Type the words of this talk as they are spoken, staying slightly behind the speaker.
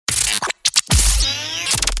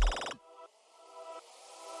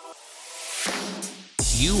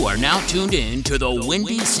You are now tuned in to the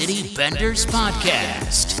Windy City Benders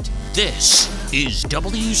podcast. This is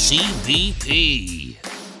WCBP.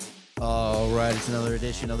 All right, it's another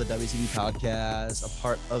edition of the WCB podcast, a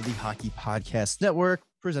part of the Hockey Podcast Network,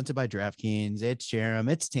 presented by DraftKings. It's Jerem,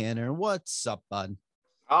 it's Tanner. What's up, bud?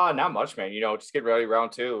 Not much, man. Just get ready.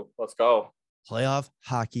 Round two. Let's go. Playoff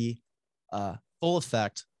hockey, full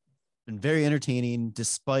effect. Been very entertaining,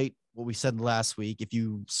 despite what we said last week. If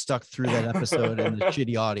you stuck through that episode and the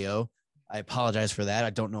shitty audio, I apologize for that.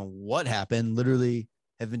 I don't know what happened. Literally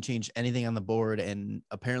haven't changed anything on the board, and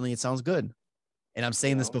apparently it sounds good. And I'm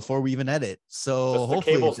saying this before we even edit. So just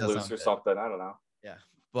hopefully the cable's it does loose or good. something. I don't know. Yeah.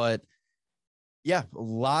 But yeah, a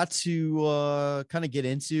lot to kind of get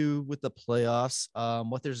into with the playoffs.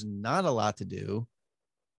 What there's not a lot to do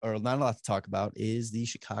or not a lot to talk about is the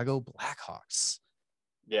Chicago Blackhawks.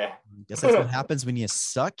 Yeah. I guess that's what happens when you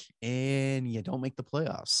suck and you don't make the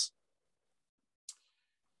playoffs.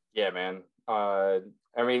 Yeah, man.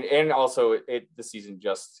 And also the season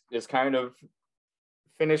just is kind of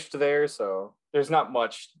finished there. So there's not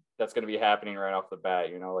much that's going to be happening right off the bat,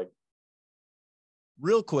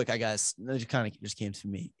 Real quick, I guess, it kind of just came to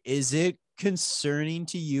me. Is it concerning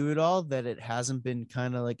to you at all that it hasn't been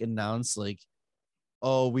kind of like announced, like,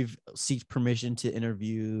 oh, we've seeked permission to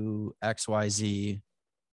interview XYZ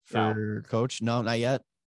for coach? No, not yet.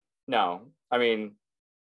 No. I mean,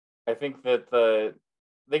 I think that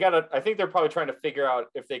I think they're probably trying to figure out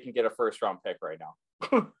if they can get a first round pick right now.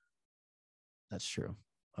 That's true.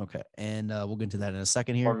 Okay. And we'll get into that in a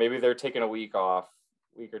second here. Or maybe they're taking a week or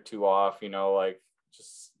two off,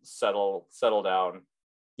 just settle down.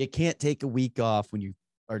 You can't take a week off when you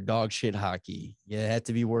are dog shit hockey. You have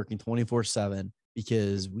to be working 24/7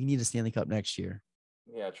 because we need a Stanley Cup next year.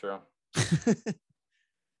 Yeah, true.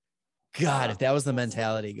 God, if that was the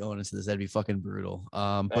mentality going into this, that'd be fucking brutal.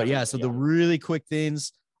 But yeah, so the really quick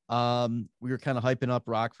things, we were kind of hyping up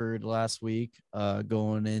Rockford last week,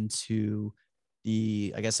 going into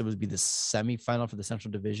I guess it would be the semifinal for the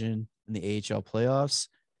Central Division in the AHL playoffs.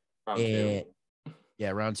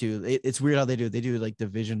 Round two. It's weird how they do like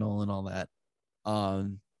divisional and all that.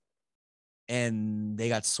 And they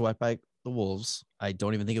got swept by the Wolves. I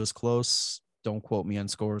don't even think it was close. Don't quote me on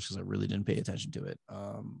scores because I really didn't pay attention to it.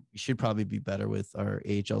 We should probably be better with our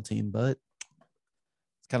AHL team, but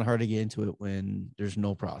it's kind of hard to get into it when there's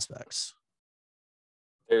no prospects.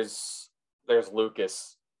 There's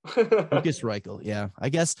Lucas. Lucas Reichel. Yeah. I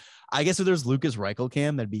guess if there's Lucas Reichel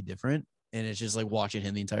cam, that'd be different. And it's just like watching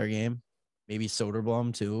him the entire game. Maybe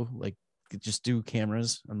Soderblom too. Like just do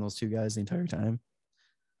cameras on those two guys the entire time.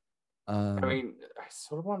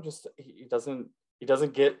 Soderblom he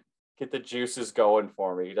doesn't get the juices going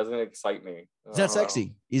for me. He doesn't excite me. He's not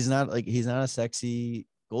sexy. He's not a sexy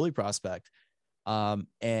goalie prospect.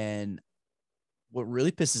 And what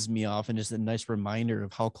really pisses me off, and just a nice reminder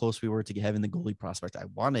of how close we were to having the goalie prospect I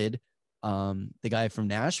wanted, the guy from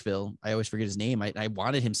Nashville. I always forget his name. I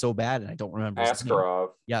wanted him so bad, and I don't remember his name. Askarov.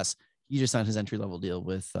 Yes, he just signed his entry-level deal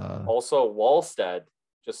with. Also, Wallstead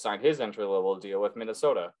just signed his entry-level deal with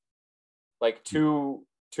Minnesota. Like two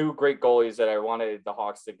great goalies that I wanted the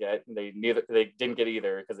Hawks to get, and they didn't get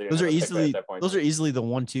either because they didn't those are easily at that point. Those are easily the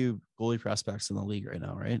 1-2 goalie prospects in the league right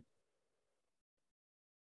now, right?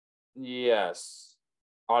 Yes,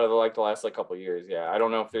 out of the last couple of years. Yeah, I don't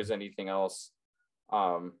know if there's anything else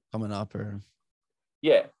coming up or.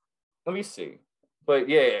 Yeah, let me see. But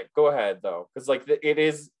yeah, go ahead though, because I think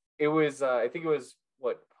it was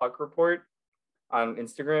Puck Report on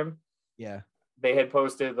Instagram. Yeah, they had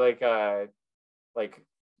posted I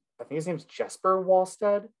think his name's Jesper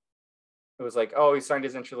Wallstead. It was like, oh, he signed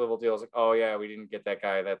his entry level deal. I was like, oh yeah, we didn't get that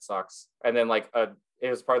guy. That sucks. And then it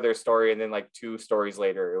was part of their story. And then 2 stories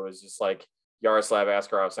later, it was just like Yaroslav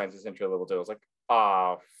Askarov signs his entry level deal. I was like,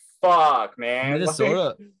 oh fuck, man.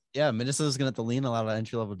 Minnesota. Yeah, Minnesota's gonna have to lean a lot of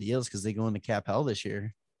entry level deals because they go into cap hell this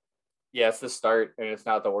year. Yeah, it's the start, and it's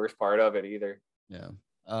not the worst part of it either. Yeah.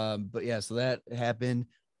 But yeah, so that happened.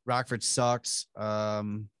 Rockford sucks.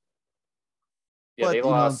 They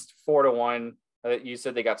lost 4-1. You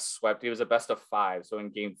said they got swept. It was a best of 5. So in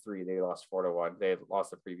game 3, they lost 4-1. They had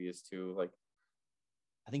lost the previous 2.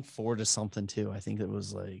 I think 4-something too. I think it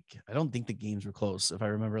was I don't think the games were close. If I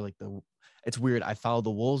remember, it's weird. I follow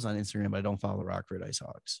the Wolves on Instagram, but I don't follow the Rockford Ice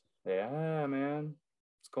Hawks. Yeah, man.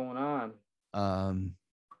 What's going on? I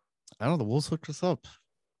don't know. The Wolves hooked us up.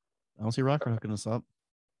 I don't see Rockford hooking us up.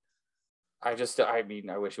 I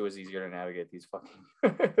wish it was easier to navigate these fucking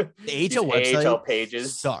the AHL website AHL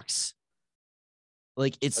pages. Sucks.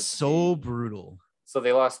 It's so brutal. So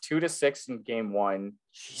they lost 2-6 in game 1,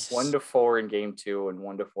 Jesus. 1-4 in game 2, and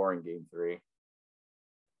 1-4 in game 3.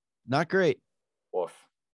 Not great. Woof.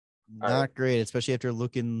 not great, especially after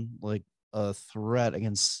looking like a threat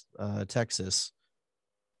against Texas.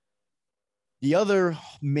 The other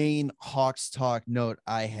main Hawks talk note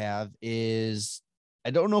I have is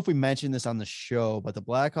I don't know if we mentioned this on the show, but the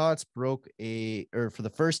Blackhawks broke for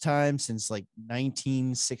the first time since like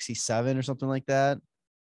 1967 or something like that.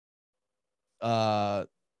 The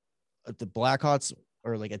Blackhawks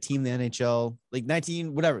or like a team in the NHL, like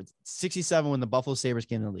 67 when the Buffalo Sabres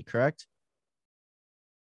came in the league, correct?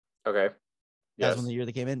 Okay. That's when the year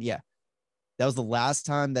they came in. Yeah. That was the last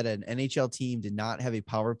time that an NHL team did not have a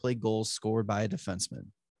power play goal scored by a defenseman.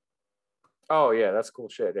 Oh, yeah. That's cool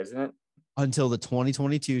shit, isn't it? Until the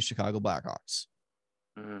 2022 Chicago Blackhawks.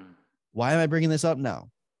 Why am I bringing this up now?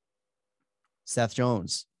 Seth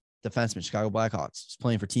Jones, defenseman, Chicago Blackhawks, is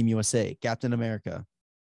playing for Team USA, Captain America.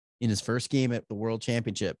 In his first game at the World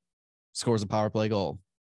Championship, scores a power play goal.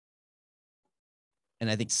 And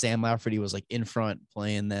I think Sam Lafferty was like in front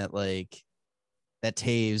playing that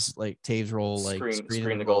Taves role, like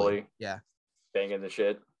screen the goalie. Yeah. Banging the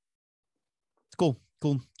shit. It's cool.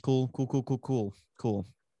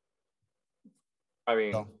 I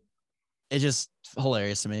mean, so, it's just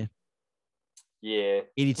hilarious to me. Yeah.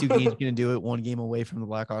 82 games, you're going to do it, one game away from the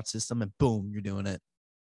Blackhawks system, and boom, you're doing it.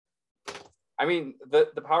 I mean, the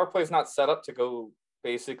power play is not set up to go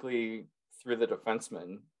basically through the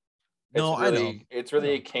defenseman. I know. It's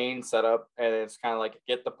really a Kane setup, and it's kind of like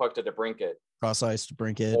get the puck to DeBrincat. Cross ice to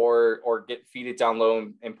DeBrincat. Or feed it down low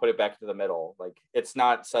and put it back to the middle. Like, it's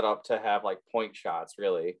not set up to have like point shots,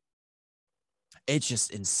 really. It's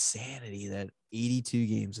just insanity that 82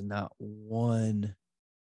 games and not one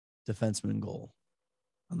defenseman goal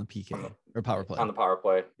on the PK or power play. On the power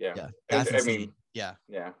play, yeah. That's insane. I mean, yeah,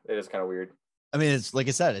 it is kind of weird. I mean, it's like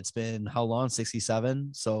I said, it's been how long?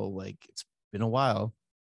 67. So like it's been a while.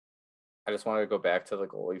 I just wanted to go back to the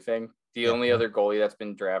goalie thing. The only other goalie that's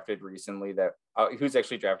been drafted recently that who's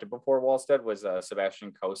actually drafted before Wallstead was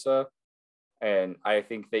Sebastian Cossa, and I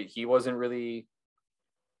think that he wasn't really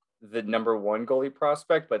the number one goalie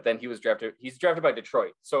prospect, but then he was drafted. He's drafted by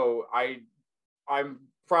Detroit, so I'm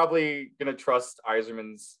probably gonna trust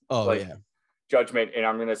Yzerman's judgment, and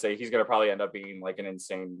I'm gonna say he's gonna probably end up being like an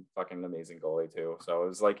insane, fucking amazing goalie too. So it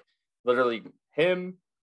was like literally him,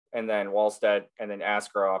 and then Wallstead, and then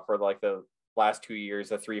Askarov for like the last 2 years,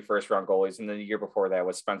 the 3 first-round goalies, and then the year before that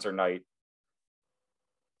was Spencer Knight.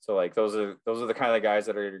 So like those are the kind of guys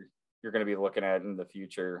that you're going to be looking at in the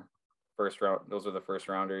future. First round, those are the first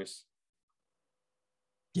rounders.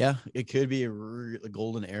 Yeah, it could be a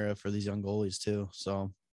golden era for these young goalies too.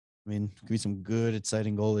 So, I mean, it could be some good,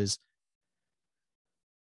 exciting goalies.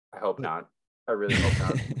 I hope not. I really hope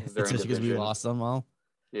not. Especially because we lost them all.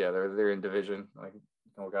 Yeah, they're in division. Like,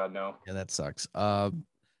 oh god, no. Yeah, that sucks.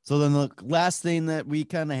 So then the last thing that we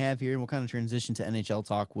kind of have here, and we'll kind of transition to NHL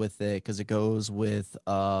talk with it because it goes with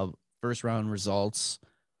first round results.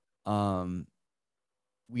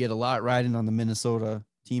 We had a lot riding on the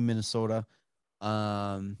team Minnesota.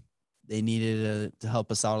 They needed to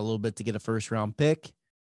help us out a little bit to get a first round pick.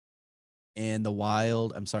 And the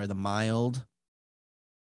Mild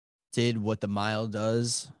did what the Mild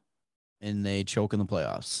does, and they choke in the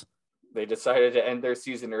playoffs. They decided to end their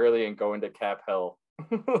season early and go into cap hell.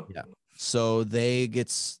 Yeah. So they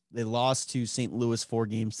lost to St. Louis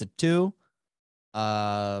 4-2.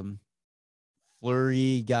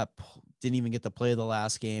 Fleury didn't even get to play the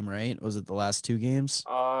last game, right? Was it the last 2 games?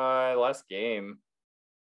 Last game.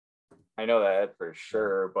 I know that for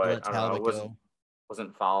sure, but I don't know.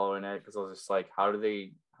 Wasn't following it because I was just like, how are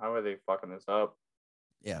they fucking this up?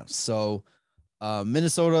 Yeah. So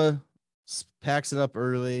Minnesota packs it up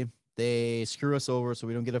early. They screw us over, so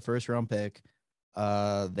we don't get a first round pick.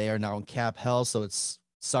 They are now in cap hell, so it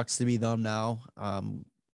sucks to be them now.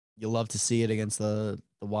 You'll love to see it against the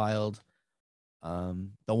Wild. The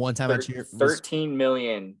one time I cheered 13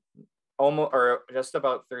 million, almost, or just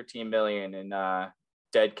about 13 million in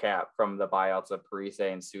dead cap from the buyouts of Parise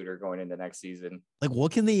and Suter going into next season. Like,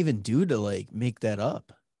 what can they even do to like make that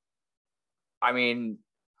up? I mean,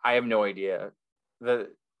 I have no idea.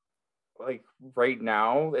 Right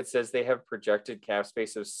now it says they have projected cap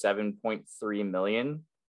space of 7.3 million.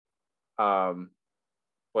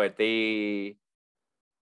 But I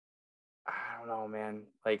don't know, man.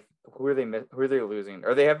 Like, who are they losing?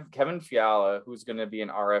 Or they have Kevin Fiala, who's going to be an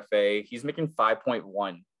RFA. He's making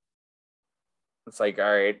 5.1. It's like, all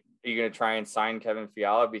right, are you going to try and sign Kevin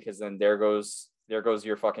Fiala? Because then there goes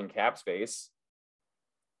your fucking cap space.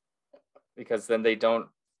 Because then they don't,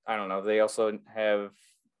 I don't know. They also have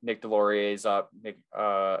Nick Delorier's up, Nick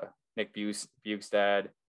Bukestad.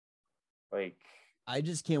 Like, I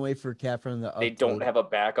just can't wait for Cap from the. They don't have a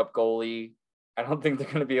backup goalie. I don't think they're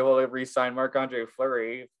going to be able to re-sign Marc-Andre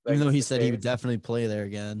Fleury. Even though That's he the said he would case. definitely play there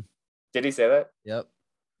again. Did he say that? Yep.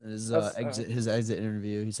 His That's exit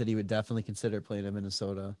interview, he said he would definitely consider playing in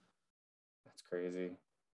Minnesota. that's crazy.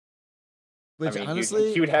 Which I mean,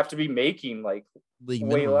 honestly, he would have to be making like league way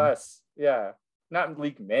minimum. less. Yeah, not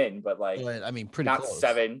league min, but like But, I mean, pretty not close.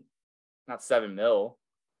 7 mil.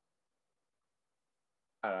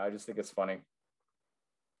 I don't know. I just think it's funny.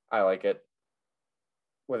 I like it.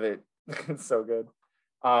 With it, it's so good.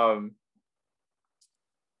 Yeah,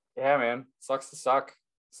 man. Sucks to suck.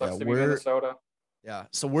 Sucks to be Minnesota. Yeah.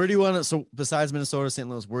 So where do you want to? So besides Minnesota, St.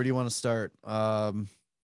 Louis, where do you want to start?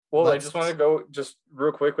 Well, I just want to go just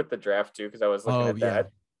real quick with the draft too, because I was looking at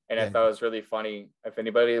that, and I thought it was really funny. If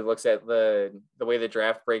anybody looks at the way the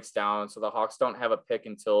draft breaks down, so the Hawks don't have a pick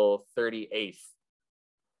until 38th,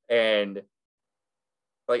 and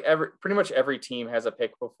like pretty much every team has a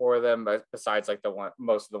pick before them, besides like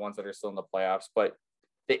most of the ones that are still in the playoffs. But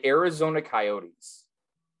the Arizona Coyotes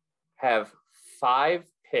have 5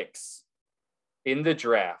 picks in the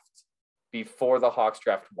draft before the Hawks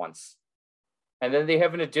draft once. And then they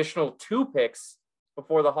have an additional 2 picks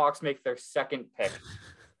before the Hawks make their second pick.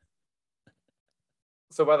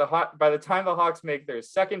 So by the time the Hawks make their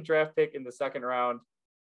second draft pick in the second round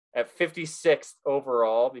at 56th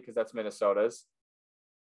overall, because that's Minnesota's,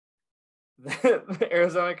 the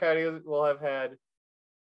Arizona Coyotes will have had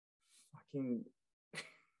fucking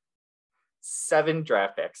 7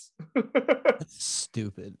 draft picks. That's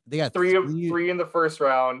stupid. They got three in the first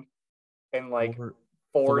round and like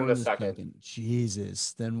four in the second.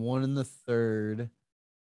 Jesus. Then 1 in the third.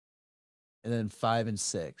 And then 5 and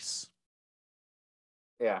 6.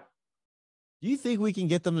 Yeah. Do you think we can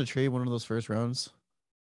get them to trade one of those first rounds?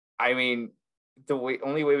 I mean,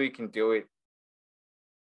 only way we can do it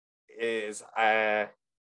is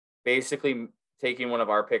basically taking one of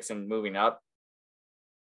our picks and moving up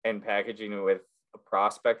and packaging it with a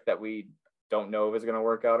prospect that we don't know if it's going to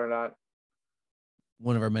work out or not.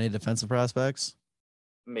 One of our many defensive prospects?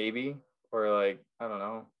 Maybe. Or like, I don't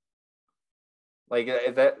know. Like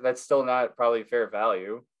that's still not probably fair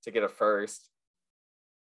value to get a first.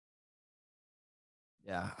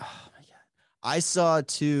 Yeah. Oh my God. I saw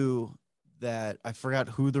too that I forgot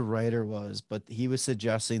who the writer was, but he was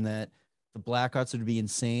suggesting that the Blackhawks would be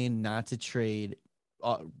insane not to trade,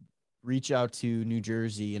 reach out to New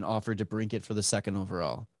Jersey and offer DeBrincat for the second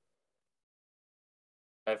overall.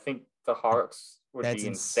 I think the Hawks would be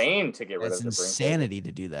insane to get rid of DeBrincat. That's insanity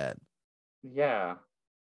to do that. Yeah.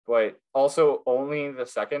 But also only the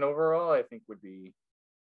second overall, I think would be.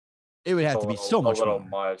 It would have to be so much more.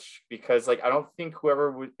 Much, because like I don't think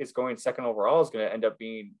whoever is going second overall is going to end up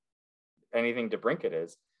being anything DeBrincat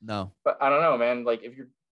is. No. But I don't know, man. Like if you're,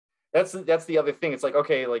 that's the other thing. It's like,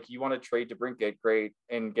 okay, like you want to trade DeBrincat, great,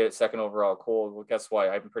 and get second overall, cool. Well, guess what?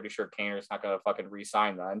 I'm pretty sure Kaner's not going to fucking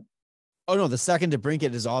re-sign then. Oh no, the second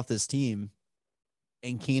DeBrincat is off this team,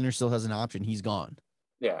 and Kaner still has an option. He's gone.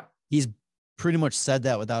 Yeah. He's pretty much said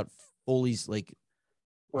that without fully like.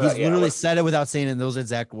 He's literally said it without saying in those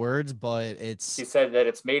exact words, but it's. He said that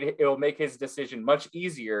it will make his decision much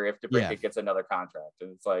easier if DeBrincat gets another contract,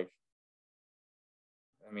 and it's like,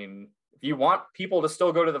 I mean, if you want people to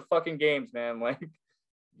still go to the fucking games, man, like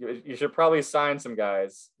you should probably sign some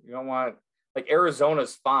guys. You don't want like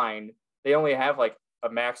Arizona's fine. They only have like a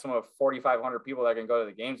maximum of 4,500 people that can go to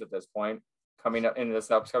the games at this point coming up in this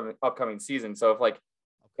upcoming season. So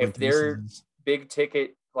if they're big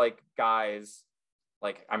ticket like guys.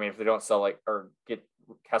 Like, I mean, if they don't sell like or get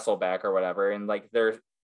Kessel back or whatever, and like they're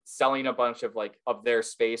selling a bunch of like of their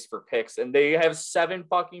space for picks, and they have 7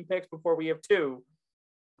 fucking picks before we have 2,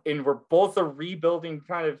 and we're both a rebuilding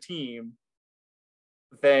kind of team,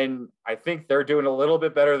 then I think they're doing a little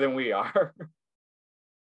bit better than we are.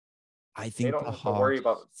 I think they don't have to worry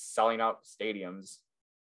about selling out stadiums.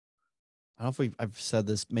 I don't know if I've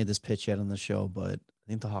made this pitch yet on the show, but I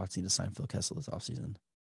think the Hawks need to sign Phil Kessel this offseason.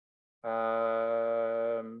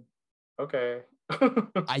 Okay.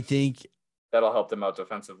 I think that'll help them out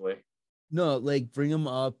defensively. No, like bring him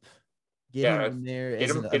up, get him in there,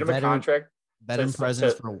 get him a contract, veteran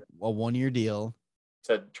presence for a 1-year deal.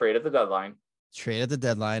 To trade at the deadline.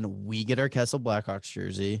 We get our Kessel Blackhawks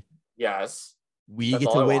jersey. Yes. We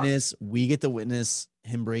get to witness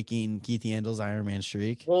him breaking Keith Yandel's Iron Man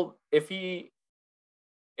streak. Well, if he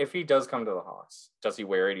does come to the Hawks, does he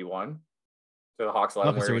wear 81? Do the Hawks let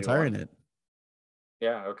him wear 81? Retiring it.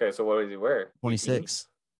 Yeah. Okay. So what does he wear? 26.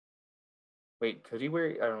 Wait, could he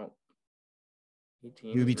wear? I don't know.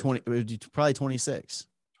 18. He would be 20. It would be probably 26.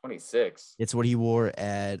 26. It's what he wore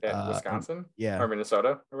at Wisconsin. Yeah. Or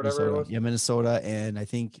Minnesota or whatever it was. Yeah, Minnesota, and I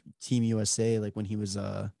think Team USA. Like when he was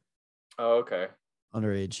Oh, okay.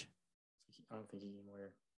 Underage. I don't think he can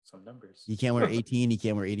wear some numbers. He can't wear 18. He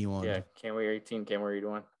can't wear 81. Yeah, can't wear 18, can't wear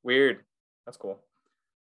 81. Weird. That's cool.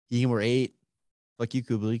 He can wear 8. Fuck you,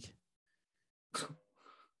 Kubalik.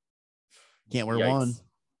 Can't wear Yikes.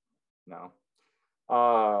 1.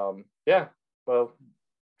 No. Yeah. Well,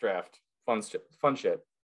 draft. Fun shit.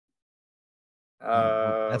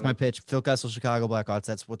 That's my pitch. Phil Kessel, Chicago Blackhawks.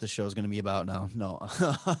 That's what the show is going to be about now. No.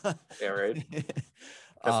 Yeah, right.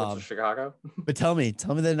 Kessel to Chicago. But tell me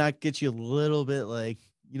that not get you a little bit like,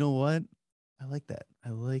 you know what? I like that.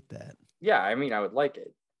 Yeah, I mean, I would like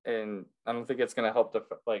it, and I don't think it's going to help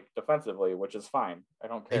defensively, which is fine. I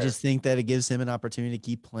don't care. I just think that it gives him an opportunity to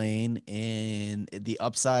keep playing, and the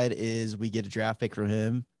upside is we get a draft pick from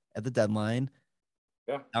him at the deadline.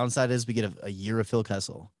 Yeah. Downside is we get a year of Phil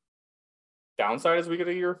Kessel. Downside is we get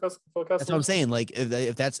a year of Phil Kessel. That's what I'm saying. Like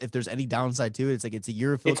if there's any downside to it, it's like it's a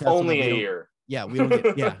year of Phil It's Kessel. only a year. Yeah, we don't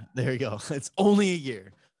get. Yeah, there you go. It's only a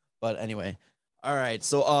year. But anyway, all right.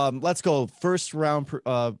 So let's go first round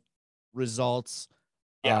results.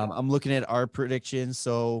 Yeah. I'm looking at our predictions.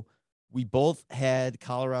 So we both had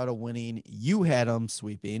Colorado winning. You had them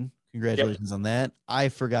sweeping. Congratulations on that. I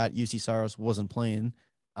forgot UC Saros wasn't playing.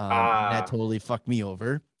 That totally fucked me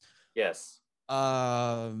over. Yes.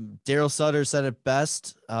 Daryl Sutter said it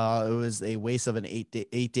best. It was a waste of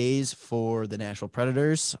 8 days for the Nashville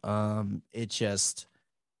Predators. It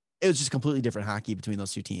was just completely different hockey between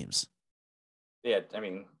those two teams. Yeah, I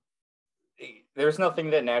mean, there's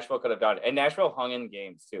nothing that Nashville could have done, and Nashville hung in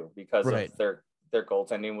games too because of their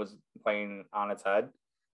goaltending was playing on its head,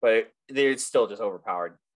 but they're still just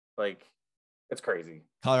overpowered. Like, it's crazy.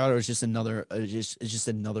 Colorado is just another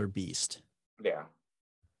beast. Yeah.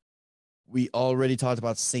 We already talked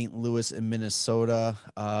about St. Louis and Minnesota.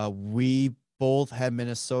 We both had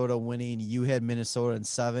Minnesota winning. You had Minnesota in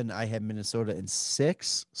 7. I had Minnesota in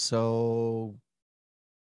 6. So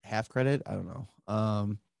half credit. I don't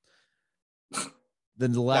know.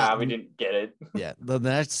 Then we didn't get it. Yeah. The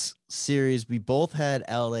next series, we both had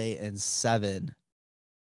LA in 7.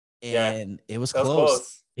 And it was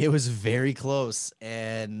close. It was very close.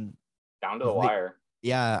 And down to the wire.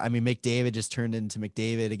 Yeah. I mean, McDavid just turned into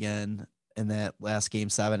McDavid again in that last game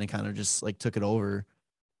 7 and kind of just like took it over.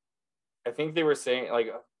 I think they were saying like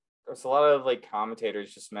there's a lot of like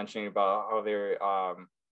commentators just mentioning about how they're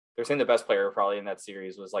saying the best player probably in that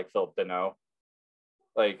series was like Philip Deneau.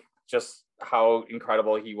 Like just how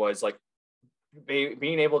incredible he was, like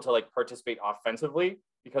being able to like participate offensively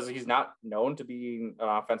because he's not known to be an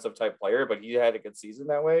offensive type player, but he had a good season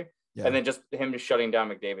that way. Yeah. And then just him just shutting down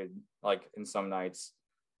McDavid like in some nights.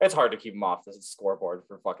 It's hard to keep him off the scoreboard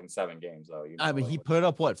for fucking 7 games, though. You know, I mean, he put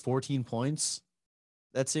up, 14 points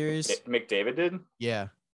that series? McDavid did? Yeah.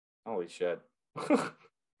 Holy shit.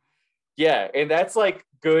 Yeah, and that's, like,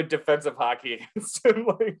 good defensive hockey against him.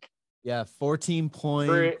 Like, yeah, 14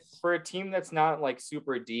 points. For a team that's not, like,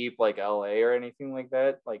 super deep, like LA or anything like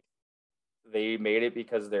that, like, they made it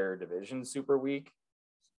because their division's super weak.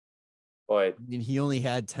 But I mean, he only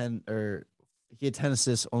had 10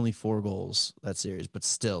 assists, only 4 goals that series, but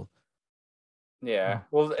still. Yeah.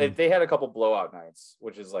 Well, they had a couple blowout nights,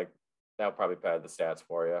 which is like, that'll probably pad the stats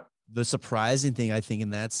for you. The surprising thing, I think,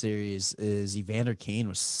 in that series is Evander Kane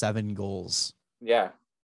was 7 goals. Yeah.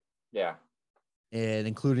 Yeah. And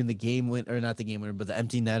including the game winner, or not the game winner, but the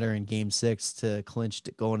empty netter in game 6 to clinch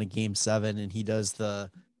going to game 7. And he does the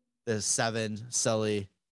 7 Sully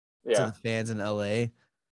to the fans in LA.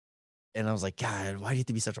 And I was like, God, why do you have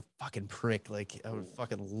to be such a fucking prick? Like, I would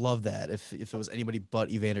fucking love that if it was anybody but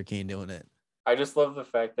Evander Kane doing it. I just love the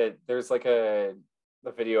fact that there's like the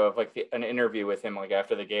video of like an interview with him like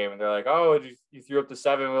after the game, and they're like, "Oh, you threw up to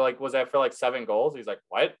 7." We're like, "Was that for like 7 goals?" He's like,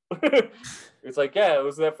 "What?" He's like, "Yeah,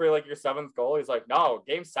 was that for like your 7th goal?" He's like, "No,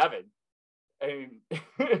 game 7." And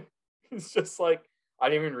it's just like, I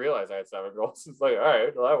didn't even realize I had 7 goals. It's like, all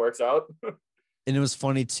right, well, that works out. And it was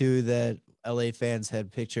funny too that LA fans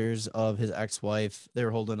had pictures of his ex-wife. They were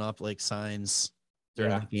holding up like signs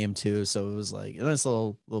during the game too. So it was like a nice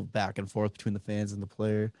little back and forth between the fans and the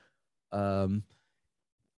player.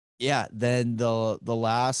 Yeah. Then the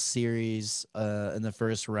last series in the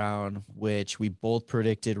first round, which we both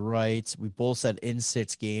predicted right. We both said in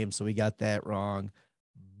 6 games, so we got that wrong.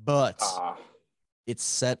 But it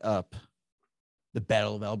set up the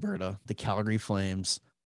Battle of Alberta. The Calgary Flames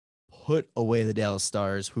put away the Dallas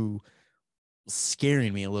Stars, who was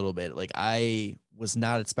scaring me a little bit. Like, I was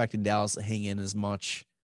not expecting Dallas to hang in as much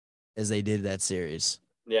as they did that series.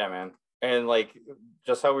 Yeah, man. And like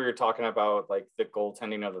just how we were talking about like the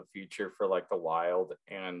goaltending of the future for like the Wild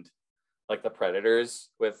and like the Predators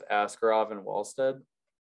with Askarov and Wallstead.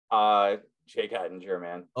 Jake Ettinger,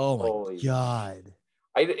 man. Oh my Holy God.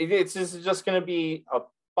 It's just going to be a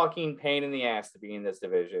fucking pain in the ass to be in this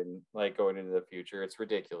division, like going into the future. It's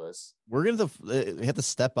ridiculous. We're going to have to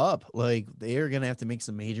step up. Like, they are going to have to make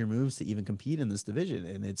some major moves to even compete in this division.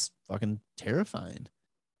 And it's fucking terrifying.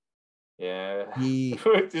 Yeah. He,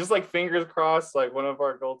 just like fingers crossed, like one of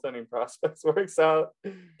our goaltending prospects works out.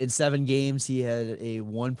 in 7 games, he had a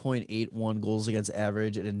 1.81 goals against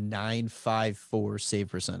average and a 9.54 save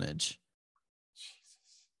percentage.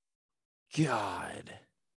 Jesus. God.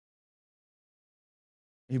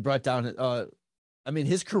 He brought down, I mean,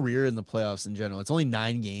 his career in the playoffs in general, it's only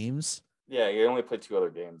 9 games. Yeah, he only played 2 other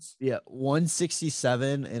games. Yeah,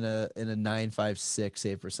 167 and a 9.56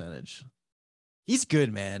 save percentage. He's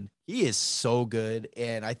good, man. He is so good.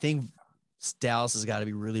 And I think Dallas has got to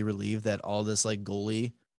be really relieved that all these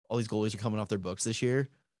goalies are coming off their books this year.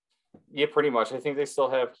 Yeah, pretty much. I think they still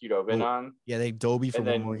have Hudobin on. Yeah, they Dobie for And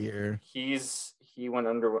one then more year. he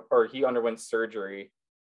underwent surgery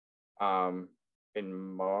in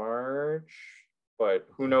March, but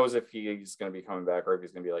who knows if he's going to be coming back or if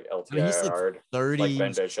he's going to be like I mean, he's like LTIR, like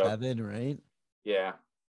Ben Bishop. 37, right? Yeah,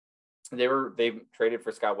 they traded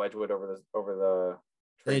for Scott Wedgwood over the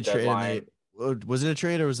trade deadline. Was it a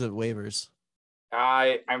trade or was it waivers?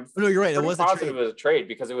 I'm No, you're right. It was positive it was a trade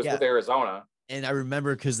because it was with Arizona. And I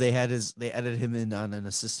remember because they added him in on an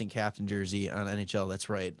assistant captain jersey on NHL. That's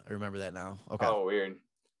right. I remember that now. Okay. Oh, weird.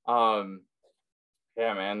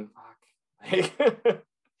 Yeah, man.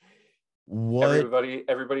 What?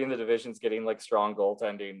 Everybody in the division's getting like strong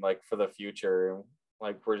goaltending, like for the future.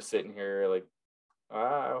 Like we're just sitting here, like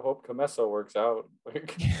I hope Comesso works out.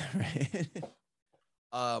 Like, yeah, right.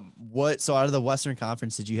 What? So out of the Western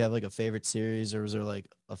Conference, did you have like a favorite series, or was there like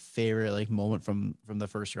a favorite like moment from the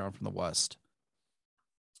first round from the West?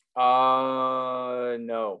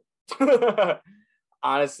 No.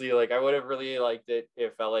 Honestly, like I would have really liked it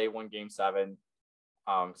if LA won Game 7.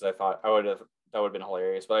 Because I thought that would have been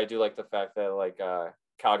hilarious. But I do like the fact that like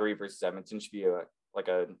Calgary versus Edmonton should be a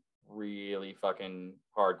really fucking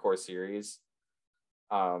hardcore series.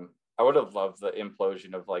 I would have loved the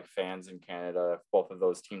implosion of like fans in Canada if both of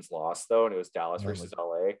those teams lost though, and it was Dallas versus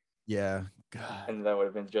LA. Yeah, God. And that would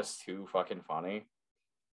have been just too fucking funny.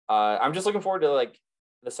 I'm just looking forward to like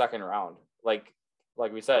the second round. Like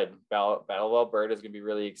we said, Battle of Alberta is gonna be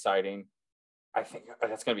really exciting. I think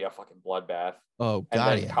that's gonna be a fucking bloodbath. Oh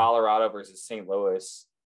God! And then Colorado versus St. Louis,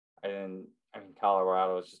 and I mean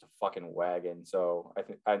Colorado is just a fucking wagon. So I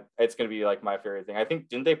think it's gonna be like my favorite thing. I think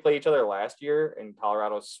didn't they play each other last year and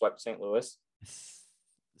Colorado swept St. Louis?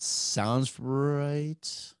 Sounds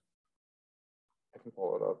right. I can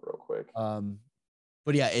pull it up real quick.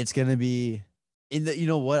 But yeah, it's gonna be in the. You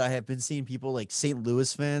know what? I have been seeing people like St.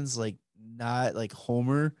 Louis fans, like not like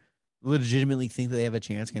Homer, legitimately think that they have a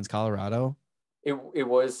chance against Colorado. It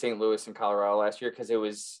was St. Louis and Colorado last year because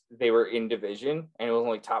they were in division and it was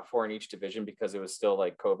only top 4 in each division because it was still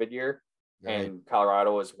like COVID year. Right. And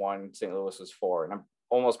Colorado was 1, St. Louis was 4, and I'm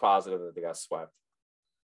almost positive that they got swept.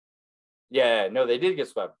 Yeah, no, they did get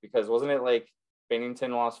swept because wasn't it like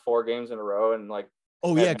Bennington lost 4 games in a row and like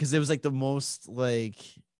yeah, because it was like the most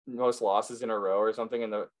losses in a row or something in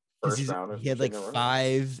the first round. He had like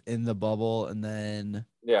 5 in the bubble and then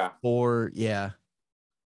 4. Yeah.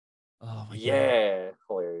 Oh my God.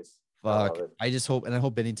 Hilarious. Fuck. I just hope, and I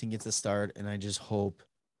hope Bennington gets a start, and I just hope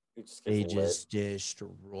they just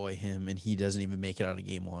destroy him and he doesn't even make it out of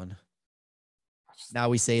game 1. Now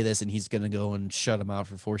we say this and he's gonna go and shut him out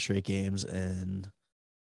for 4 straight games, and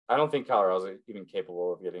I don't think Colorado's even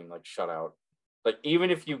capable of getting like shut out. Like even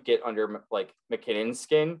if you get under like McKinnon's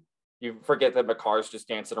skin, you forget that McCarr's just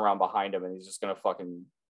dancing around behind him and he's just gonna fucking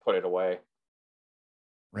put it away.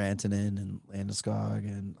 Rantanen and Landeskog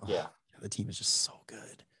and the team is just so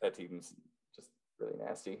good. That team's just really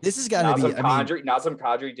nasty. This has got to be. Nazem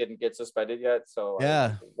Kadri didn't get suspended yet, so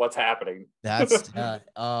what's happening? That's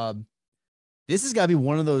this has got to be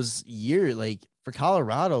one of those years like for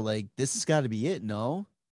Colorado. Like this has got to be it. No.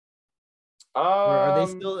 Or are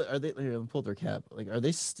they still? Are they? Pull their cap. Like, are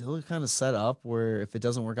they still kind of set up where if it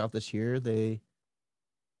doesn't work out this year, they?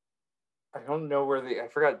 I don't know where I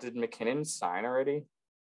forgot. Did McKinnon sign already?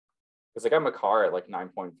 Because they got McCarr at like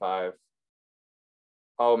 9.5.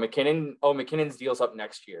 McKinnon's deal's up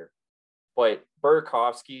next year, but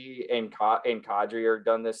Burakovsky and Kadri are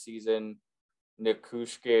done this season.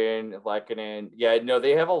 Nikushkin, Lehkonen,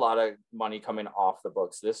 they have a lot of money coming off the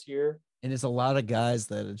books this year, and it's a lot of guys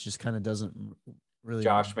that it just kind of doesn't really.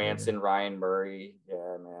 Josh Manson, Ryan Murray,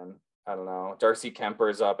 yeah, man. I don't know. Darcy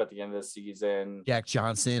Kemper's up at the end of the season. Jack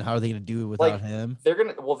Johnson, how are they going to do it without him? They're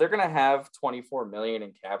gonna have $24 million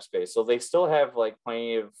in cap space, so they still have like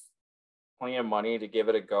plenty of plenty of money to give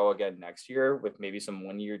it a go again next year with maybe some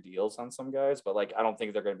 1-year deals on some guys, but like I don't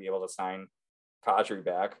think they're going to be able to sign Kadri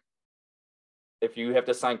back. If you have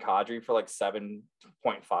to sign Kadri for like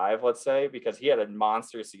 7.5, let's say, because he had a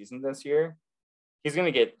monster season this year, he's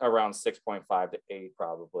going to get around 6.5 to 8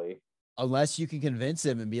 probably. Unless you can convince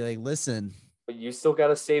him and be like, listen. But you still got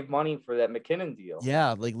to save money for that McKinnon deal.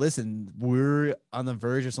 Yeah, like, listen, we're on the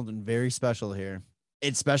verge of something very special here.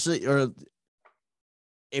 Especially, or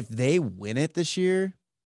if they win it this year.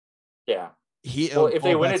 Yeah. If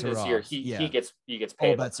they win it this year, he gets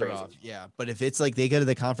paid. All bets are off. Yeah. But if it's like they go to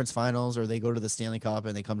the conference finals or they go to the Stanley Cup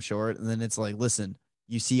and they come short, and then it's like, listen,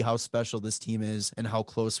 you see how special this team is and how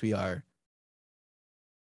close we are.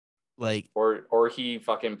 Like, or he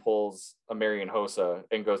fucking pulls a Marian Hossa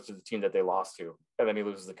and goes to the team that they lost to, and then he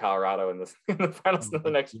loses to Colorado in the finals of the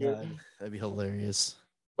next year. That'd be hilarious.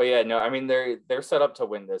 But yeah, no, I mean they're set up to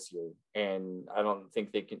win this year, and I don't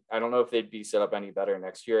think they can. I don't know if they'd be set up any better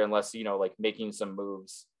next year unless like making some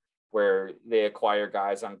moves where they acquire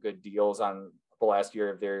guys on good deals on the last year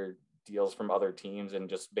of their deals from other teams, and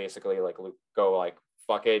just basically like go like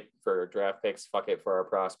fuck it for draft picks, fuck it for our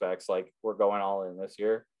prospects, like we're going all in this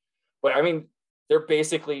year. But I mean, they're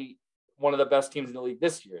basically one of the best teams in the league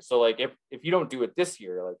this year. So like if you don't do it this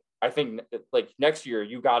year, like I think like next year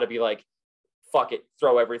you got to be like, fuck it,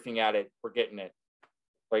 throw everything at it, we're getting it.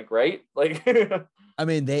 Like, right? Like I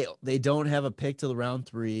mean, they don't have a pick till round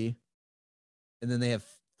 3, and then they have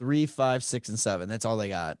 3, 5, 6, and 7. That's all they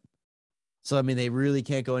got. So I mean, they really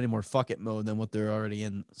can't go any more fuck it mode than what they're already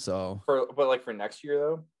in. So but for next year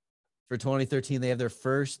though, for 2013, they have their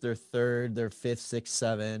first, their third, their 5th, 6th,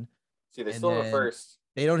 7. See, they still have a first.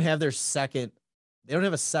 They don't have their second. They don't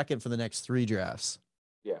have a second for the next 3 drafts.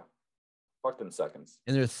 Yeah. Fuck them seconds.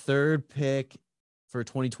 And their third pick for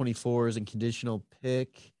 2024 is a conditional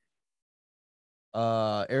pick.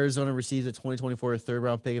 Arizona receives a 2024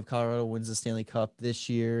 third-round pick if Colorado wins the Stanley Cup this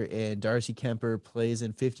year, and Darcy Kemper plays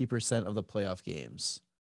in 50% of the playoff games.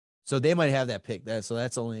 So they might have that pick. So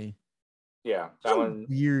that's only. Yeah, that one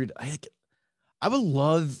weird. I would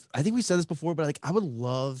love. I think we said this before, but like I would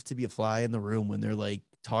love to be a fly in the room when they're like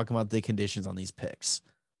talking about the conditions on these picks.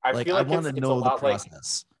 I feel like I want to know the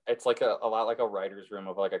process. It's like a lot like a writer's room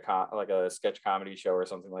of like a sketch comedy show or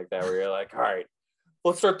something like that, where you're like, all right,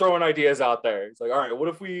 let's start throwing ideas out there. It's like, all right, what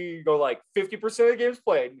if we go like 50% of games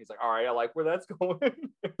played? And he's like, all right, I like where that's going.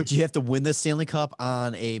 But you have to win the Stanley Cup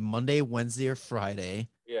on a Monday, Wednesday, or Friday.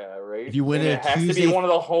 Yeah, right. If you win it has Tuesday, to be one of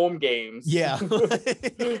the home games. Yeah.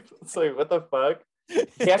 It's like, what the fuck?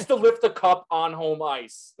 He has to lift the cup on home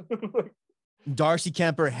ice. Darcy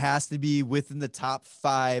Kemper has to be within the top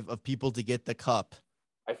 5 of people to get the cup.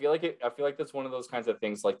 I feel like that's one of those kinds of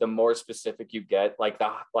things. Like the more specific you get, like the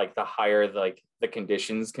higher like the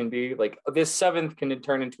conditions can be. Like this 7th can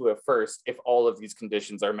turn into a first if all of these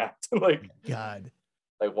conditions are met. Like God.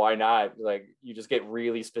 Like why not? Like you just get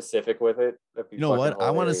really specific with it. You know what?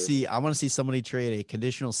 Hilarious. I want to see somebody trade a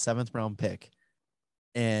conditional 7th round pick,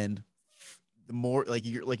 and the more like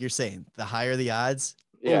you're saying, the higher the odds.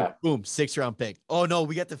 Yeah. Boom, 6th round pick. Oh no,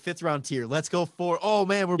 we got the 5th round tier. Let's go for. Oh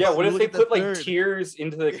man, what if they put like tiers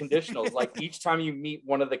into the conditionals? Like each time you meet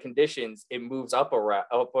one of the conditions, it moves up around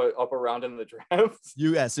in the draft.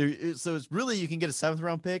 So it's really you can get a 7th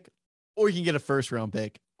round pick, or you can get a 1st round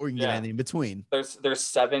pick, or you can get anything in between. There's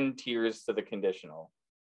 7 tiers to the conditional,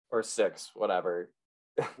 or 6, whatever.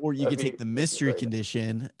 Or you could take the mystery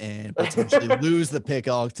condition and potentially lose the pick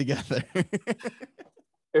altogether.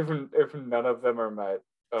 If none of them are met.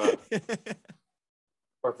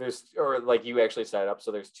 Or like you actually set it up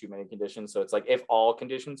so there's too many conditions, so it's like if all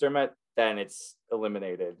conditions are met, then it's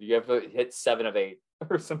eliminated. You have to hit 7 of 8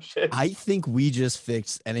 or some shit. I think we just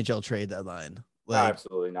fixed NHL trade deadline. Like,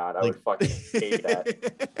 absolutely not. I would fucking hate that.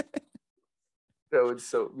 That would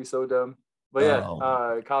be so dumb. But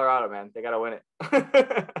yeah, Colorado, man, they gotta win it.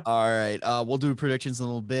 All right, we'll do predictions in a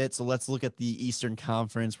little bit. So let's look at the Eastern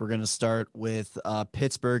Conference. We're gonna start with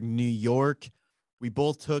Pittsburgh, New York. We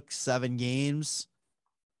both took 7 games.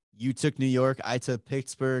 You took New York. I took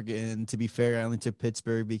Pittsburgh. And to be fair, I only took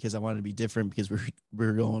Pittsburgh because I wanted to be different because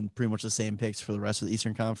we're going pretty much the same picks for the rest of the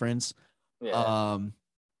Eastern Conference. Yeah.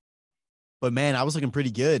 But man, I was looking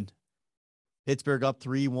pretty good. Pittsburgh up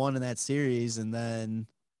 3-1 in that series, and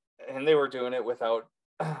they were doing it without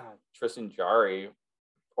Tristan Jarry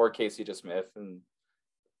or Casey DeSmith, and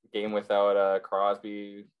game without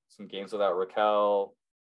Crosby, some games without Raquel,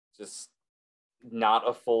 just not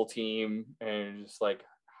a full team, and just like,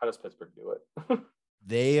 how does Pittsburgh do it?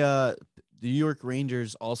 The New York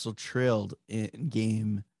Rangers also trailed in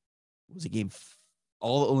game.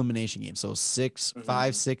 All elimination games. So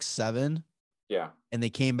 5, 6, 7. Yeah. and they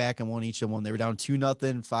came back and won each of one. They were down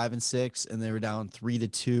 2-0, 5-6, and they were down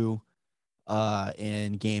 3-2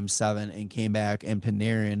 in game 7 and came back. And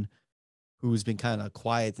Panarin, who's been kind of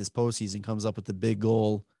quiet this postseason, comes up with the big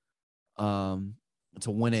goal to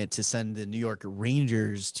win it, to send the New York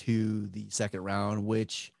Rangers to the second round,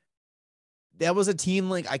 which that was a team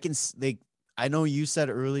like I know you said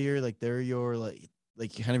earlier, like they're your like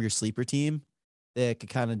kind of your sleeper team that could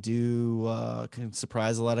kind of can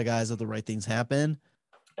surprise a lot of guys if the right things happen.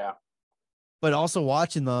 Yeah. But also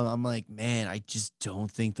watching them, I'm like, man, I just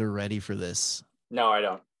don't think they're ready for this. No, I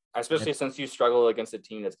don't. Especially since you struggle against a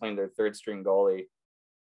team that's playing their third string goalie.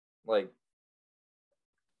 Like,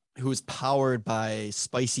 who's powered by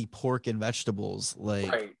spicy pork and vegetables.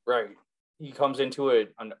 Like, right. He comes into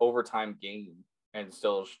an overtime game and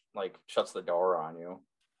still like shuts the door on you.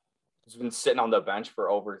 He's been sitting on the bench for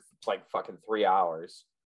over like fucking 3 hours.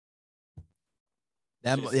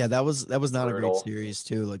 that was not brutal. a great series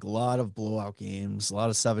too. Like a lot of blowout games, a lot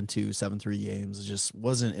of 7-2, 7-3 games. It just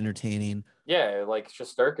wasn't entertaining. Yeah, like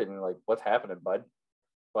Shesterkin, like what's happening, bud?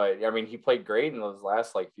 But I mean, he played great in those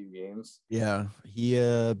last like few games. Yeah,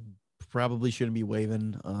 he probably shouldn't be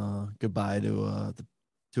waving goodbye to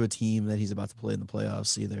a team that he's about to play in the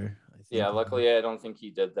playoffs either. I think. Yeah, luckily I don't think he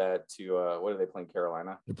did that to what are they playing,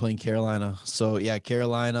 Carolina? They're playing Carolina. So yeah,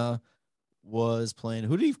 Carolina was playing.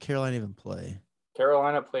 Who did Carolina even play?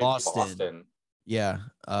 Carolina played Boston. Yeah.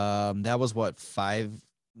 That was what, 5?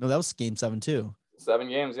 No, that was game 7 too. 7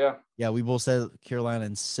 games, yeah. Yeah, we both said Carolina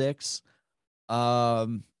in 6. It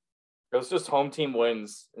was just home team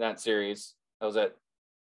wins in that series. That was it.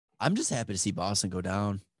 I'm just happy to see Boston go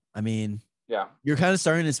down. I mean, yeah, you're kind of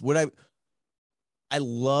starting to I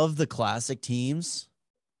love the classic teams,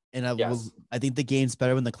 and I think the game's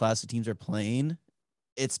better when the classic teams are playing,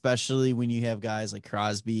 especially when you have guys like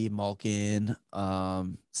Crosby, Malkin,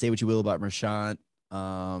 say what you will about Marchand,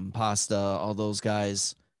 Pasta, all those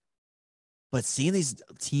guys. But seeing these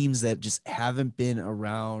teams that just haven't been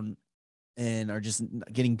around and are just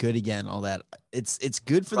getting good again, all that, it's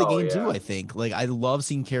good for the game too, I think. Like, I love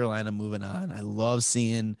seeing Carolina moving on. I love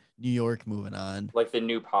seeing New York moving on. Like the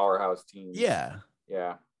new powerhouse team. Yeah.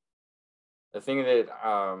 Yeah. The thing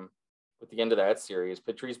that with the end of that series,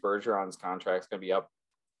 Patrice Bergeron's contract's going to be up.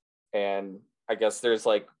 And I guess there's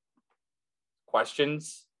like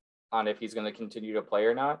questions on if he's going to continue to play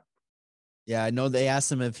or not. Yeah, I know they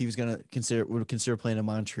asked him if he was going to would consider playing in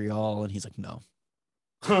Montreal, and he's like, no.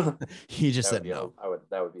 He just said no.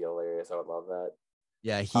 That would be hilarious. I would love that.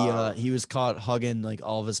 Yeah, he was caught hugging like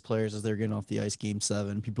all of his players as they're getting off the ice game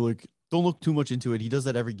 7. People are like, don't look too much into it. He does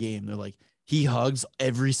that every game. They're like, he hugs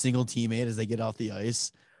every single teammate as they get off the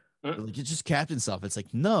ice. Like, it's just captain stuff. It's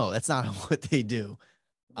like, no, that's not what they do.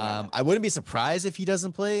 Yeah. I wouldn't be surprised if he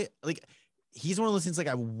doesn't play. Like, he's one of those things, like,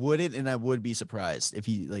 I wouldn't, and I would be surprised if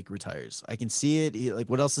he like retires. I can see it. Like,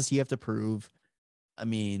 what else does he have to prove? I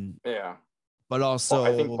mean, yeah. But also,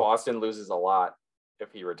 I think Boston loses a lot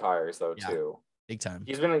if he retires, though, too. Big time.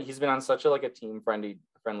 He's been on such a team friendly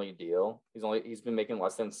deal. He's been making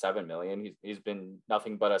less than $7 million. He's been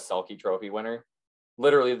nothing but a Selke Trophy winner.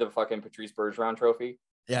 Literally the fucking Patrice Bergeron Trophy.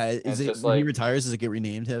 Yeah, is it when he retires? Does it get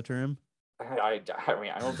renamed after him? I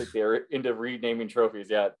mean, I don't think they're into renaming trophies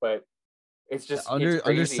yet, but it's just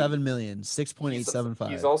under 7 million, 6.875.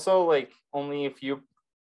 He's also like only a few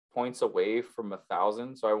points away from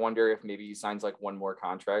 1,000. So I wonder if maybe he signs like one more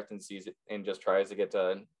contract and sees it and just tries to get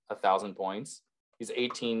to 1,000 points. He's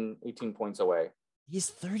 18 points away. He's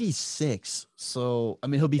 36. So, I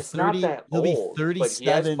mean, he'll be it's 30. Not that he'll old, be 37. But he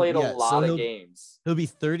has played a lot of games. He'll be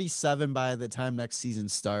 37 by the time next season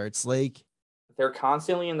starts. Like, they're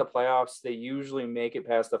constantly in the playoffs. They usually make it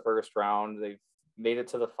past the first round. They've made it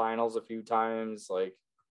to the finals a few times. Like,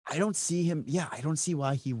 I don't see him. Yeah, I don't see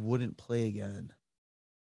why he wouldn't play again.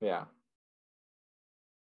 Yeah.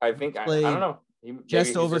 I think, I don't know.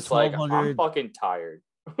 Just over 1,200. Like, I'm fucking tired.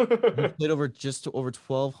 He played just over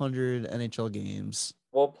 1,200 NHL games.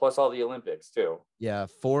 Well, plus all the Olympics too. Yeah,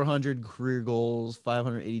 400 career goals,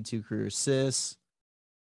 582 career assists,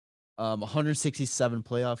 167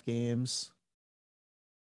 playoff games.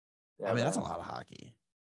 Yeah, I mean, that's a lot of hockey.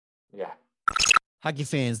 Yeah. Hockey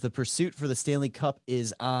fans, the pursuit for the Stanley Cup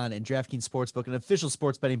is on, and DraftKings Sportsbook, an official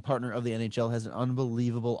sports betting partner of the NHL, has an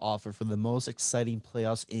unbelievable offer for the most exciting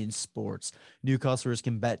playoffs in sports. New customers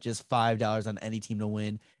can bet just $5 on any team to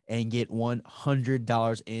win and get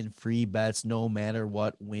 $100 in free bets no matter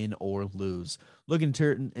what, win or lose. Looking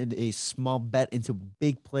to turn a small bet into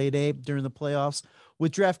big play day during the playoffs?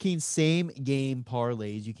 With DraftKings same game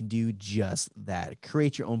parlays, you can do just that.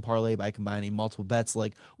 Create your own parlay by combining multiple bets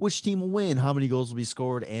like which team will win, how many goals will be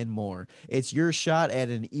scored, and more. It's your shot at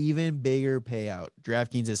an even bigger payout.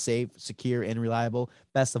 DraftKings is safe, secure, and reliable.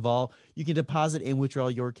 Best of all, you can deposit and withdraw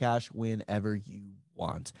your cash whenever you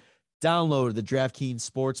want. Download the DraftKings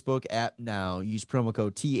Sportsbook app now. Use promo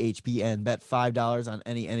code THPN. Bet $5 on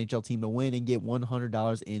any NHL team to win and get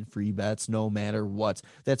 $100 in free bets no matter what.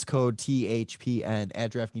 That's code THPN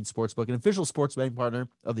at DraftKings Sportsbook, an official sports betting partner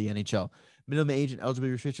of the NHL. Minimum age and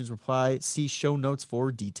eligibility restrictions apply. See show notes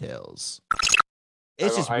for details.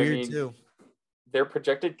 It's just weird, too. Their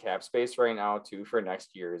projected cap space right now, too, for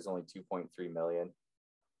next year is only $2.3 million.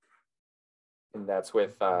 And that's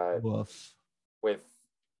with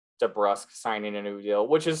DeBrusk signing a new deal,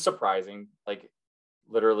 which is surprising. Like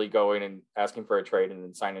literally going and asking for a trade and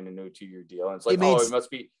then signing a new 2-year deal. And it's like,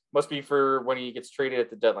 it must be for when he gets traded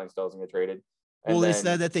at the deadline. Still doesn't get traded. And they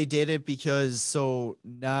said that they did it because so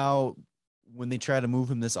now when they try to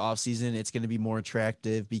move him this offseason, it's going to be more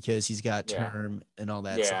attractive because he's got term and all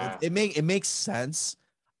that. Yeah. So it makes sense.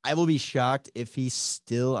 I will be shocked if he's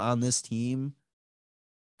still on this team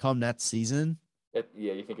come next season.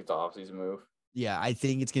 You think it's an offseason move? Yeah, I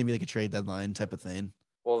think it's going to be like a trade deadline type of thing.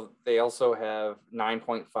 Well, they also have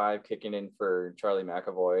 9.5 kicking in for Charlie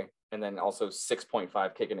McAvoy, and then also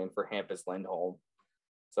 6.5 kicking in for Hampus Lindholm.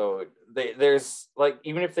 So there's like,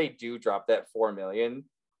 even if they do drop that $4 million,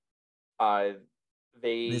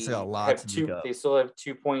 they still have a lot to make up. They still have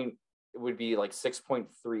 2 point. It would be like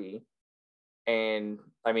 6.3. And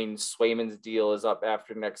I mean, Swayman's deal is up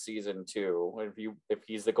after next season too. If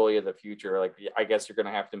he's the goalie of the future, like I guess you're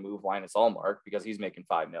gonna have to move Linus Ullmark because he's making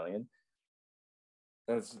 $5 million.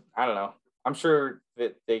 I don't know. I'm sure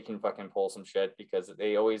that they can fucking pull some shit because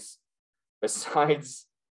they always, besides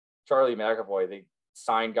Charlie McAvoy, they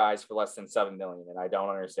sign guys for less than $7 million, and I don't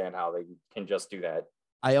understand how they can just do that.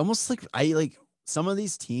 I like some of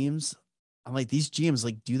these teams. I'm like, these GMs,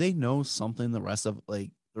 like, do they know something the rest of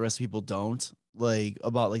people don't, like,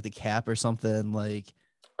 about like the cap or something? Like,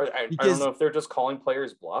 I don't know if they're just calling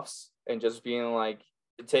players bluffs and just being like,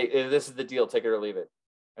 this is the deal, take it or leave it.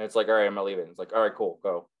 And it's like, all right, I'm gonna leave it. It's like, all right, cool,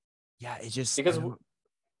 go. Yeah, it just because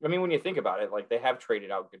I mean, when you think about it, like they have traded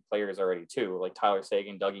out good players already too, like Tyler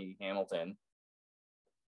Seguin, Dougie Hamilton.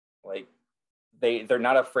 Like they're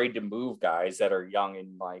not afraid to move guys that are young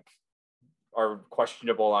and like are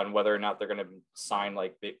questionable on whether or not they're going to sign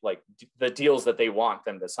like the deals that they want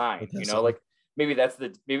them to sign. You know, like maybe that's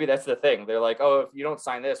the thing. They're like, oh, if you don't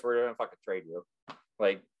sign this, we're going to fucking trade you.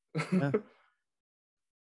 Like, yeah.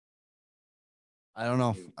 I don't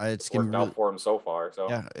know. It's worked out for him so far. So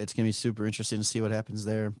yeah, it's gonna be super interesting to see what happens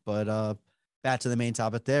there. But back to the main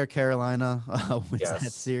topic there. Carolina wins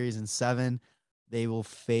that series in 7. They will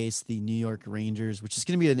face the New York Rangers, which is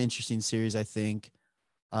gonna be an interesting series, I think.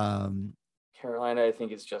 Carolina, I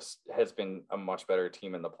think, has been a much better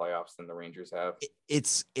team in the playoffs than the Rangers have.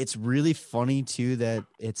 It's really funny too that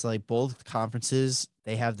it's like both conferences,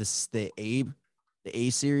 they have the A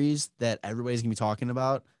series that everybody's gonna be talking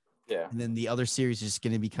about. Yeah. And then the other series is just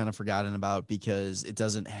going to be kind of forgotten about because it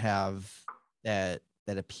doesn't have that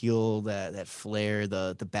appeal, that flair,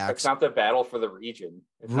 the back. It's not the battle for the region.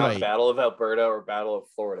 It's right. not Battle of Alberta or Battle of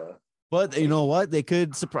Florida. But you know what? They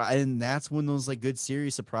could surprise, and that's when those like good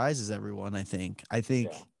series surprises everyone. I think.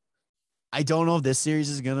 I don't know if this series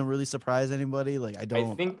is going to really surprise anybody. Like I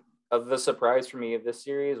think of the surprise for me of this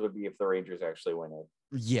series would be if the Rangers actually win it.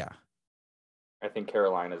 Yeah. I think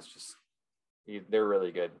Carolina's they're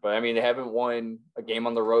really good, but I mean, they haven't won a game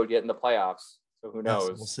on the road yet in the playoffs, so who knows?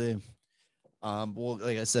 Yes, we'll see. Well,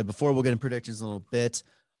 like I said before, we'll get in predictions in a little bit.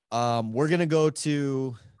 We're gonna go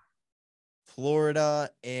to Florida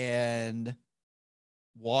and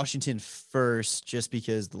Washington first, just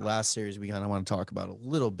because the last series we kind of want to talk about a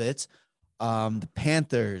little bit. The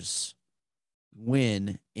Panthers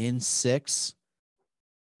win in 6.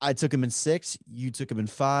 I took them in 6. You took them in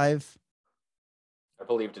 5. I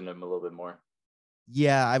believed in them a little bit more.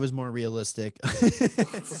 Yeah, I was more realistic.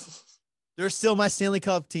 They're still my Stanley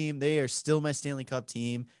Cup team. They are still my Stanley Cup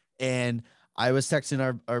team. And I was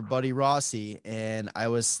texting our buddy Rossi, and I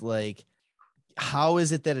was like, how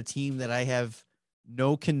is it that a team that I have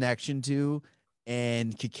no connection to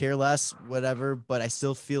and could care less, whatever, but I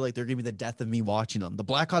still feel like they're going to be the death of me watching them? The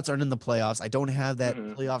Blackhawks aren't in the playoffs. I don't have that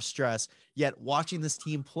playoff stress. Yet watching this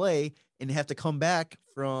team play and have to come back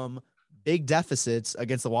from big deficits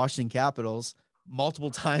against the Washington Capitals multiple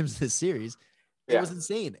times this series, it was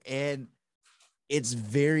insane. And it's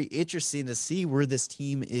very interesting to see where this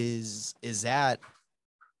team is at.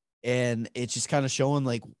 And it's just kind of showing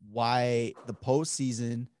like why the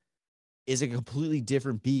postseason is a completely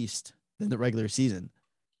different beast than the regular season.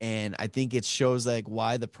 And I think it shows like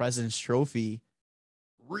why the President's Trophy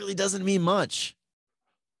really doesn't mean much.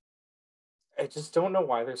 I just don't know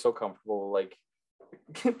why they're so comfortable like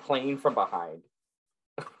playing from behind.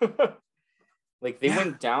 Like they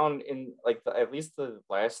went down in like at least the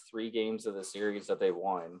last 3 games of the series that they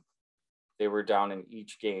won. They were down in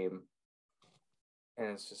each game. And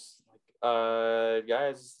it's just like,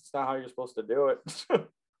 guys, it's not how you're supposed to do it.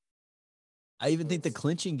 I even think the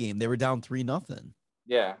clinching game, they were down 3-0.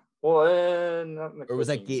 Yeah. Well, not in the or was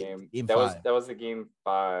that game. game that 5? was the game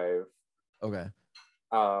 5. Okay.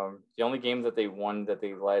 The only game that they won that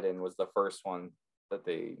they led in was the first one that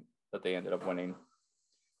they ended up winning.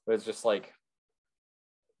 But it's just like,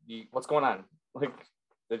 what's going on? Like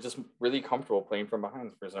they're just really comfortable playing from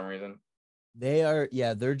behind for some reason. They are,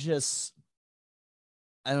 yeah, they're just,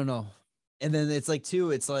 I don't know. And then it's like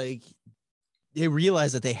too, it's like they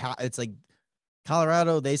realize that they have, it's like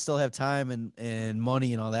Colorado, they still have time and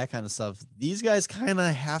money and all that kind of stuff. These guys kind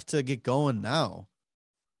of have to get going now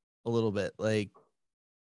a little bit. Like,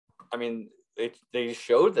 I mean, they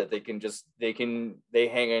showed that they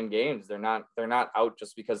hang in games. They're not out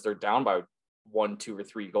just because they're down by 1, 2, or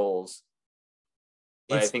 3 goals.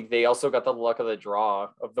 But I think they also got the luck of the draw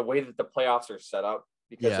of the way that the playoffs are set up,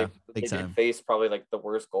 because they did face probably like the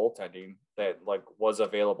worst goaltending that like was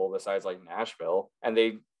available besides like Nashville, and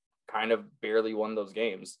they kind of barely won those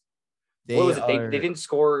games. What was it? They didn't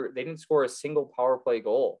score a single power play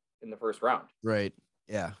goal in the first round. Right.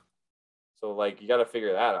 Yeah. So like you got to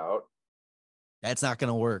figure that out. That's not going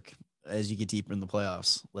to work as you get deeper in the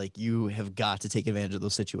playoffs. Like you have got to take advantage of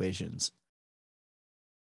those situations.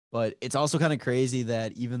 But it's also kind of crazy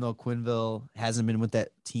that even though Quenneville hasn't been with that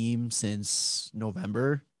team since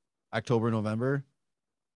October, November,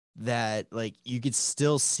 that like you could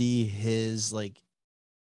still see his like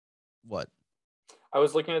what? I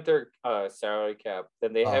was looking at their salary cap.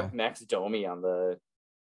 Then they have Max Domi on the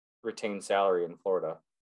retained salary in Florida.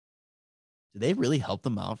 Did they really help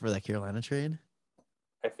them out for that Carolina trade?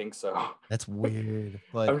 I think so. That's weird.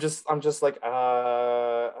 But I'm just like,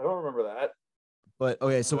 I don't remember that. But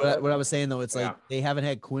okay, so what I was saying though, it's like they haven't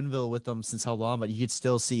had Quenneville with them since how long, but you could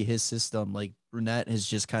still see his system. Like Brunette has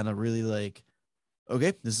just kind of really like,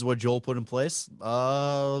 okay, this is what Joel put in place.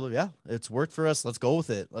 Yeah, it's worked for us. Let's go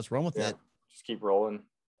with it. Let's run with it. Just keep rolling.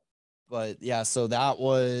 But yeah, so that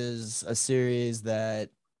was a series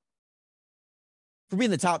that, for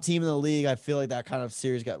being the top team in the league, I feel like that kind of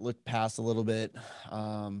series got looked past a little bit.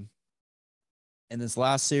 And this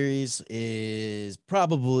last series is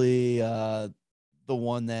probably the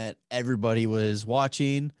one that everybody was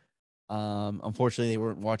watching. Unfortunately, they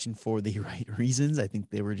weren't watching for the right reasons. I think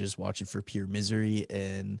they were just watching for pure misery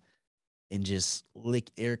and just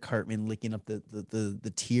Eric Hartman licking up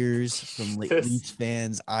the tears from Leafs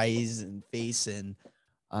fans' eyes and face. And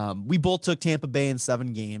we both took Tampa Bay in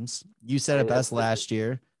 7 games. You said it best last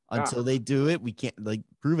year. Until they do it, we can't like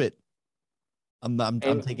prove it. I'm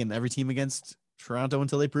taking every team against Toronto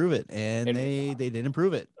until they prove it, and they didn't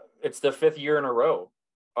prove it. It's the 5th year in a row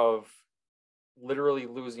of literally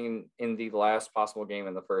losing in the last possible game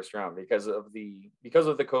in the first round because of the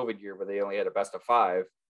COVID year where they only had a best of 5.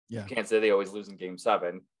 Yeah. You can't say they always lose in game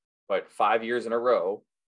 7, but 5 years in a row,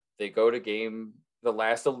 they go to the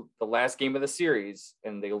last game of the series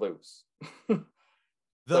and they lose.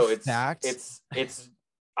 It's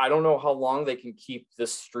I don't know how long they can keep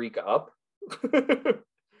this streak up,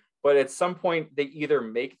 but at some point they either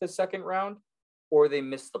make the second round or they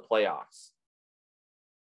miss the playoffs.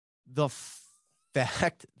 The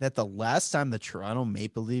fact that the last time the Toronto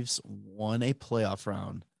Maple Leafs won a playoff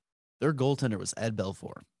round, their goaltender was Ed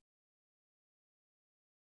Belfour.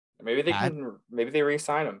 Maybe they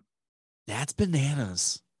re-sign him. That's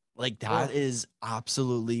bananas. Like that is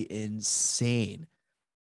absolutely insane.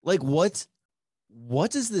 Like what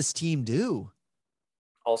does this team do?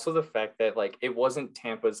 Also the fact that like it wasn't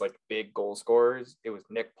Tampa's like big goal scorers, it was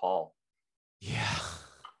Nick Paul. Yeah.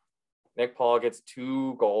 Nick Paul gets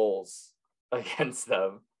 2 goals against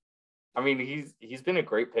them. I mean, he's been a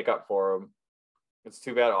great pickup for him. It's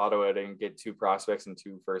too bad Ottawa didn't get 2 prospects and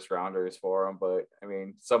 2 first rounders for him, but I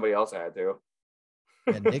mean, somebody else had to.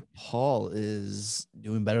 And Nick Paul is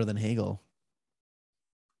doing better than Hagel.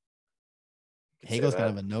 Hagel's kind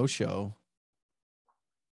of a no-show.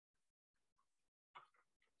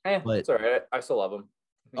 But it's all right. I still love him.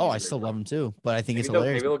 I still love him too. But I think it's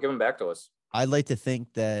hilarious. Maybe they'll give him back to us. I'd like to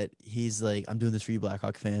think that he's like, I'm doing this for you,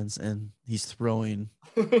 Blackhawk fans, and he's throwing.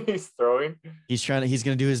 He's throwing. He's going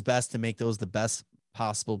to do his best to make those the best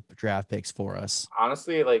possible draft picks for us.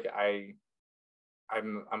 Honestly, like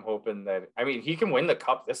I'm hoping that, I mean, he can win the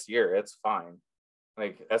cup this year. It's fine.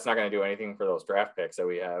 Like, that's not going to do anything for those draft picks that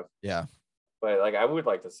we have. Yeah. But like, I would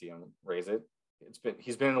like to see him raise it.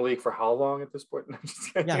 He's been in the league for how long at this point?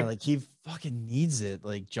 Yeah, like he fucking needs it.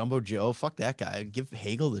 Like Jumbo Joe, fuck that guy. Give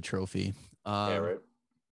Hagel the trophy. Yeah, right.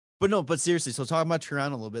 But seriously, so talking about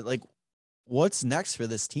Toronto a little bit, like what's next for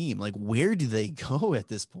this team? Like where do they go at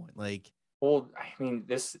this point? Like, well, I mean,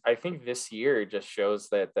 I think this year just shows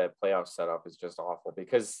that that playoff setup is just awful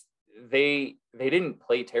because they didn't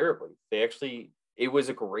play terribly. It was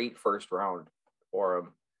a great first round for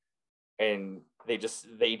them, and they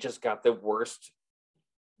just got the worst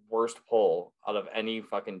pull out of any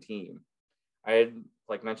fucking team. I had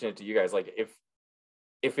like mentioned it to you guys, like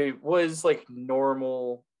if it was like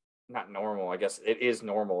normal, not normal, I guess it is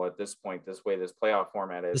normal at this point, this way this playoff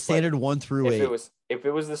format is the standard 1 through 8. If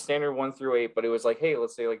it was the standard 1 through 8, but it was like, hey,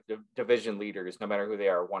 let's say like the division leaders, no matter who they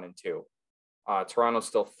are, 1 and 2. Toronto's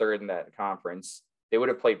still third in that conference. They would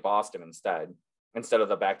have played Boston instead of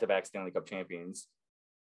the back-to-back Stanley Cup champions.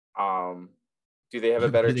 Do they have a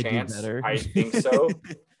better chance? I think so.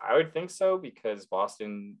 I would think so because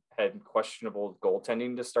Boston had questionable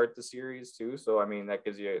goaltending to start the series too. So, I mean, that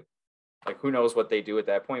gives you like, who knows what they do at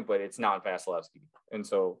that point, but it's not Vasilevsky. And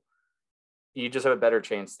so you just have a better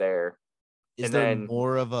chance there. Is there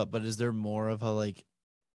more of a like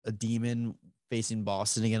a demon facing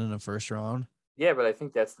Boston again in the first round? Yeah, but I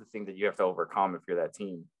think that's the thing that you have to overcome if you're that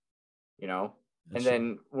team, you know? That's and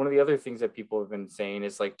then one of the other things that people have been saying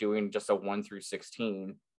is like doing just a 1 through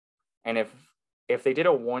 16. And if they did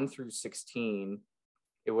a 1 through 16,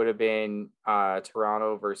 it would have been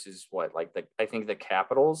Toronto versus what? Like I think the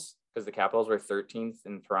Capitals, because the Capitals were 13th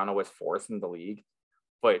and Toronto was 4th in the league.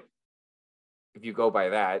 But if you go by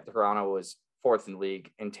that, Toronto was 4th in the league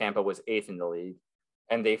and Tampa was 8th in the league,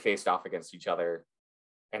 and they faced off against each other.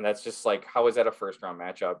 And that's just like, how is that a first round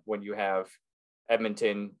matchup when you have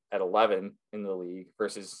Edmonton at 11 in the league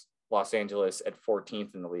versus Los Angeles at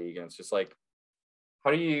 14th in the league? And it's just like,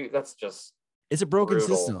 it's a broken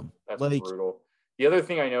brutal. System. That's like, brutal. The other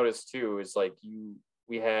thing I noticed too is like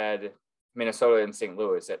we had Minnesota and St.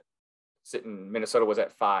 Louis Minnesota was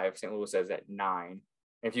at 5, St. Louis is at 9. And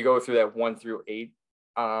if you go through that 1 through 8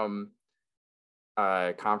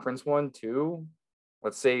 conference 1 too,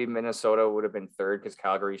 let's say Minnesota would have been third because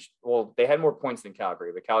Calgary, they had more points than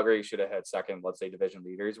Calgary, but Calgary should have had second, let's say division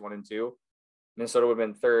leaders 1 and 2. Minnesota would have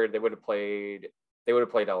been third. They would have played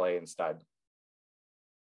LA instead.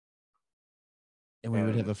 And we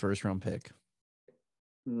would have a first round pick.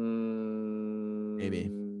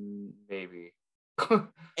 Maybe.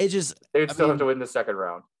 It just, they'd still have to win the second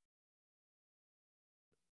round.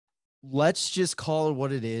 Let's just call it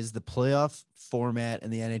what it is. The playoff format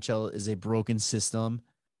in the NHL is a broken system.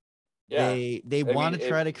 Yeah. They want to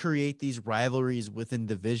try to create these rivalries within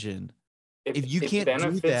division. If you can't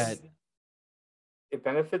do that, it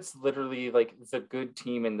benefits literally like the good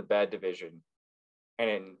team in the bad division,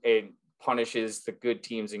 and it punishes the good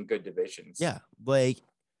teams in good divisions. Yeah, like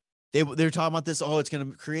they're talking about this. Oh, it's going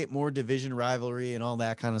to create more division rivalry and all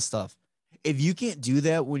that kind of stuff. If you can't do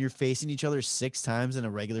that when you're facing each other 6 times in a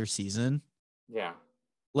regular season, yeah,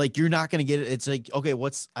 like you're not going to get it. It's like, okay,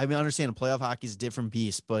 I understand playoff hockey is a different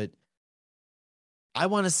beast, but I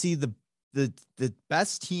want to see the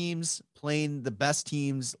best teams playing the best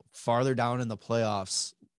teams farther down in the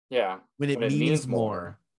playoffs. Yeah, when it means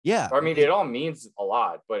more. Yeah, I mean, it all means a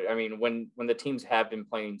lot, but I mean, when the teams have been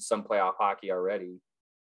playing some playoff hockey already,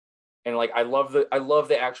 and like I love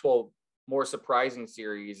the actual more surprising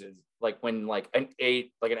series is like when like an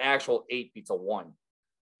actual 8 beats a 1,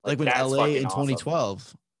 like when LA in 2012.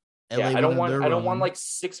 Awesome. Yeah, I don't want like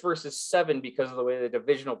 6 versus 7 because of the way the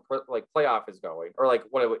divisional playoff is going, or like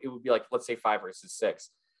what it would be like, let's say 5 versus 6.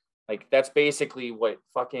 Like that's basically what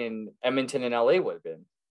fucking Edmonton and LA would have been.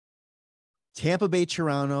 Tampa Bay,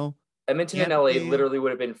 Toronto. Edmonton and LA literally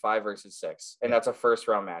would have been 5 versus 6, and that's a first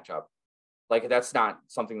round matchup. Like that's not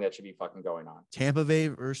something that should be fucking going on. Tampa Bay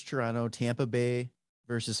versus Toronto, Tampa Bay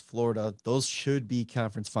versus Florida. Those should be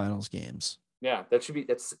conference finals games. Yeah, that's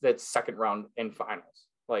second round and finals.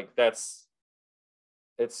 Like it's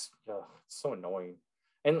so annoying.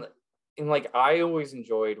 And like I always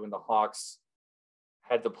enjoyed when the Hawks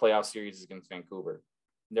had the playoff series against Vancouver.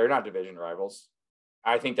 They're not division rivals.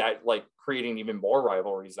 I think that like creating even more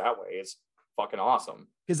rivalries that way is fucking awesome.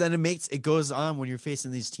 Because then it goes on when you're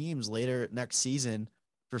facing these teams later next season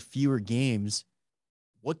for fewer games.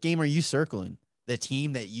 What game are you circling? the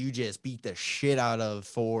team that you just beat the shit out of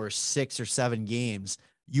for 6 or 7 games,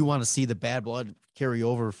 you want to see the bad blood carry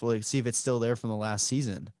over for like, see if it's still there from the last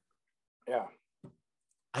season. Yeah.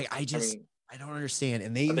 I don't understand.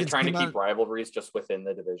 And they are they even trying to came keep out, rivalries just within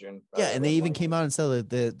the division? yeah, and they than, even like, came out and said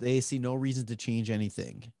that they see no reason to change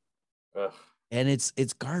anything. ugh. And it's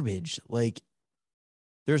garbage. Like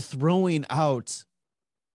they're throwing out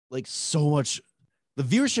like so much. The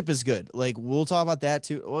viewership is good. Like we'll talk about that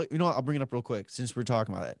too. Well, you know what? I'll bring it up real quick since we're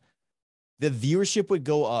talking about it. The viewership would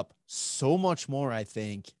go up so much more, I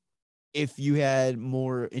think, if you had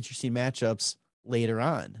more interesting matchups later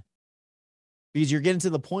on. Because you're getting to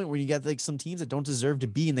the point where you got like some teams that don't deserve to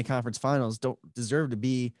be in the conference finals, don't deserve to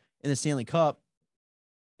be in the Stanley Cup,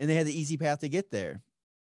 and they had the easy path to get there.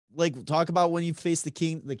 Like talk about when you faced the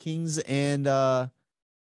Kings and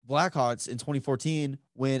Blackhawks in 2014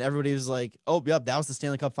 when everybody was like, "Oh, yep, that was the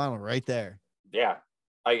Stanley Cup final right there." Yeah,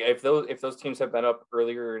 if those teams have been up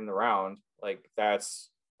earlier in the round, like that's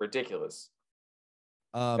ridiculous.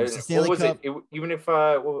 So What Stanley was Cup, it? Even if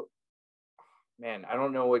man, I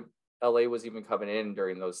don't know what LA was even coming in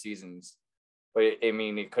during those seasons, but I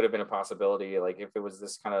mean, it could have been a possibility. Like if it was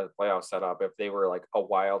this kind of playoff setup, if they were like a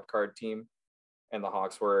wild card team, and the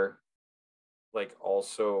Hawks were like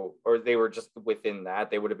also, or they were just within that,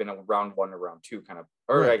 they would have been a round 1 or round 2 kind of,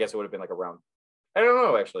 or right. I guess it would have been like a round. I don't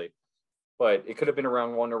know actually, but it could have been a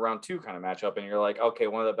round 1 or round 2 kind of matchup, and you're like, okay,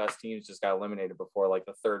 one of the best teams just got eliminated before like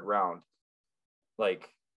the 3rd round. Like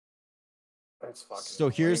that's fucking. So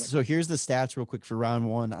here's the stats real quick for round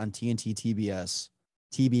 1 on TNT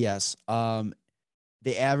TBS.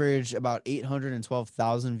 They average about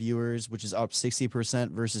 812,000 viewers, which is up 60%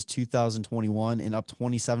 versus 2021 and up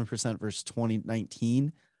 27% versus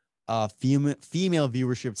 2019. Female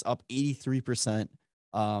viewership's up 83%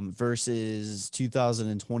 versus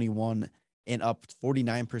 2021 and up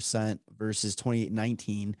 49% versus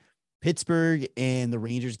 2019. Pittsburgh and the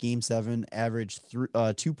Rangers game 7 averaged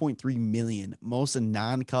 2.3 million, most in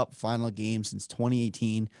non-cup final games since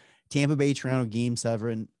 2018. Tampa Bay Toronto game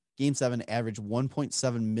 7 averaged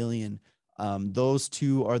 1.7 million. Those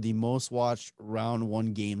two are the most watched round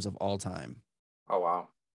 1 games of all time. Oh wow,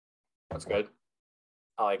 that's good.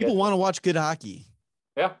 I like People it. Want to watch good hockey.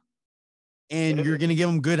 Yeah. And you're going to give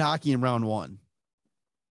them good hockey in round 1.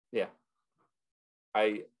 Yeah.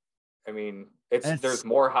 I mean, there's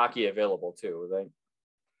more hockey available too. Like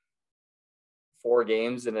 4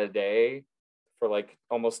 games in a day for like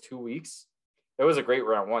almost 2 weeks. It was a great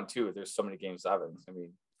round 1 too. There's so many game 7s. I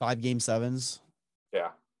mean, 5 game 7s. Yeah.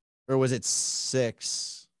 Or was it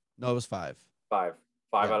 6? No, it was 5. 5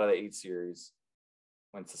 out of the 8 series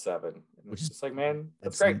went to 7. And which is just like, man,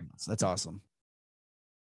 that's great. That's awesome.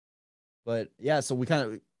 But yeah, so we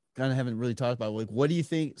kind of haven't really talked about like what do you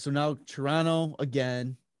think? So now Toronto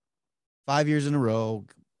again, 5 years in a row,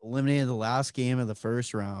 eliminated the last game of the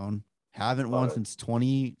first round, haven't won since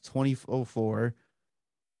 2004.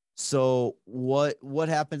 So what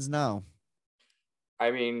happens now?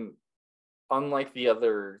 I mean, unlike the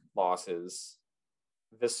other losses,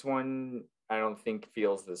 this one I don't think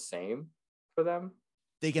feels the same for them.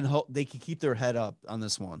 They can keep their head up on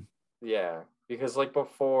this one. Yeah, because like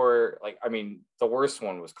before, like I mean, the worst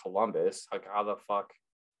one was Columbus. Like how the fuck,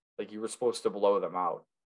 like you were supposed to blow them out,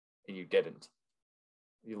 and you didn't.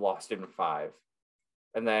 You lost in 5,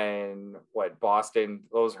 and then what? Boston,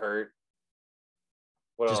 those hurt.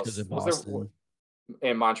 What just else? Because of Boston.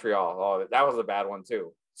 In Montreal. Oh, that was a bad one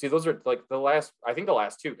too. See, those are like the last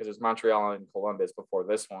 2, because there's Montreal and Columbus before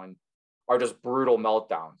this one, are just brutal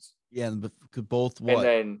meltdowns. Yeah, and both what? And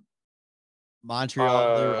then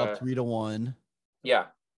Montreal, they're up 3-1. Yeah.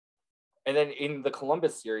 And then in the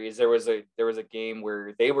Columbus series, there was a game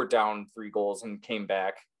where they were down 3 goals and came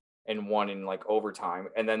back and won in like overtime.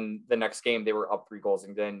 And then the next game they were up 3 goals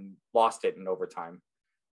and then lost it in overtime.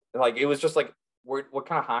 Like it was just like, what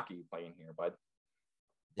kind of hockey are you playing here, bud?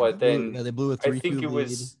 But then they blew a 3-2 I think it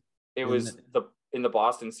lead. was in the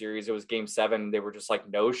Boston series, it was game 7. They were just like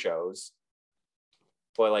no shows.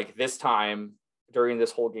 But like this time during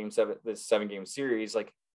this whole game 7, this 7-game series,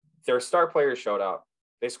 like their star players showed up.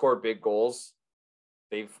 They scored big goals.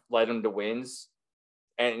 They've led them to wins.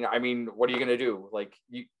 And I mean, what are you going to do? Like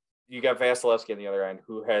you got Vasilevsky on the other end,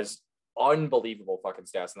 who has unbelievable fucking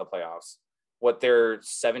stats in the playoffs. What they're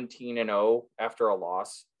 17-0 after a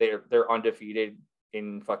loss. They're undefeated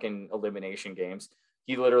in fucking elimination games.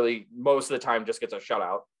 He literally most of the time just gets a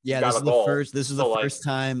shutout. Yeah, this is the first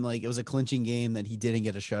time like it was a clinching game that he didn't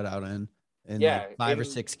get a shutout in like 5 or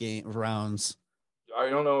 6 rounds. I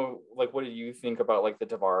don't know, like, what do you think about like the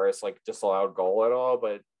Tavares like disallowed goal at all?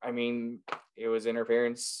 But I mean, it was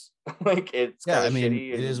interference. Like it's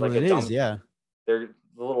shitty. It is like what it is. Yeah. they're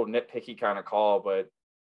a little nitpicky kind of call, but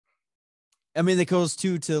I mean, it goes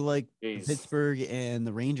to like the geez. Pittsburgh and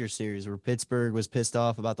the Rangers series where Pittsburgh was pissed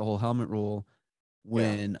off about the whole helmet rule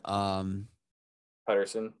when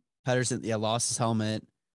Pedersen lost his helmet,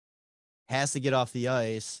 has to get off the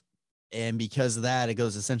ice, and because of that, it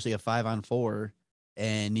goes essentially a 5-on-4,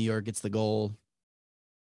 and New York gets the goal.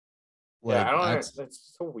 Like, I don't know. That's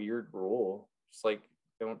just a weird rule. Just like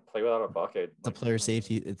they don't play without a bucket. It's a player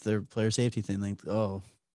safety. It's their player safety thing. Like,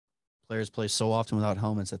 players play so often without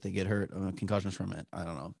helmets that they get hurt, concussions from it. I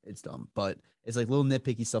don't know. It's dumb, but it's like little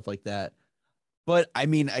nitpicky stuff like that. But I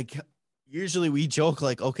mean, usually we joke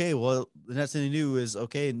like, okay, well, the next thing to do is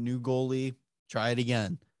new goalie, try it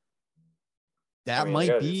again. That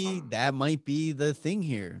might be the thing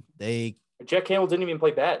here. Jack Campbell didn't even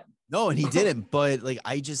play bad. No, and he didn't. But like,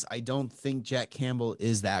 I don't think Jack Campbell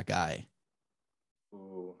is that guy.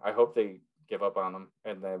 Ooh, I hope they give up on him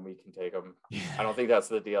and then we can take him. I don't think that's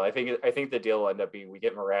the deal. I think the deal will end up being we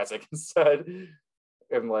get Mrazek instead,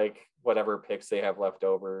 and like whatever picks they have left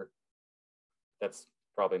over. That's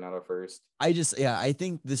probably not a first. I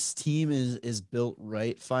think this team is built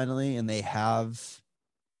right finally, and they have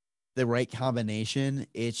the right combination.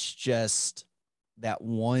 It's just that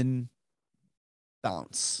one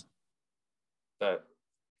bounce that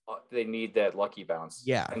they need, that lucky bounce.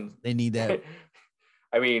 Yeah, and they need that.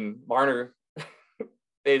 I mean, Marner,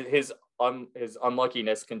 his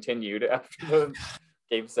unluckiness continued after the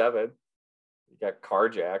game 7. He got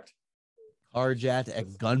carjacked at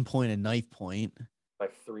gunpoint and knife point by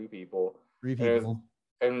 3 people.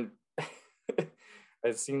 And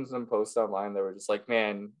I've seen some posts online that were just like,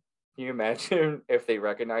 man, can you imagine if they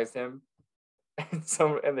recognized him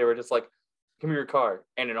and they were just like, give me your card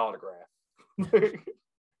and an autograph.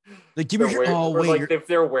 Like, give me your if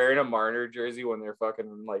they're wearing a Marner jersey when they're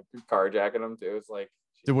fucking like carjacking them too, it's like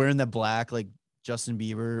they're wearing that black like Justin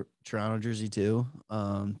Bieber Toronto jersey too.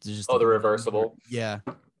 The reversible. Yeah.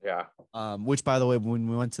 Which, by the way, when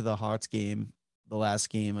we went to the Hawks game, the last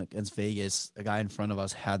game against Vegas, a guy in front of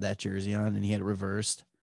us had that jersey on and he had it reversed,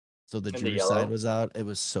 so the Drew side was out. It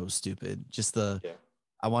was so stupid. Just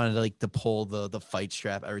I wanted to pull the fight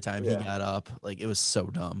strap every time he got up. Like, it was so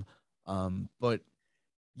dumb. But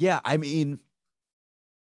yeah, I mean,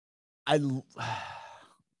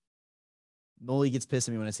 Noli gets pissed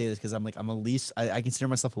at me when I say this because I'm a Leafs. I consider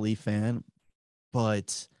myself a Leaf fan,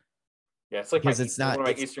 but it's like it's not one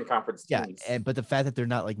of my Eastern Conference teams. Yeah, but the fact that they're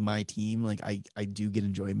not like my team, like I do get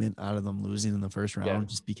enjoyment out of them losing in the first round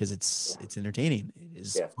just because it's entertaining. It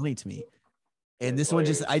is funny to me. And this one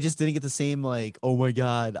I just didn't get the same like, oh my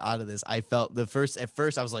God, out of this. I felt at first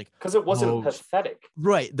I was like, because it wasn't pathetic.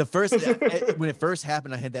 Right. The first when it first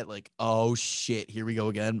happened, I had that like, oh shit, here we go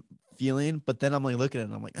again feeling. But then I'm like looking at it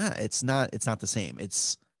and I'm like, it's not the same.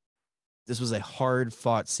 This was a hard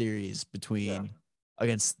fought series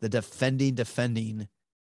against the defending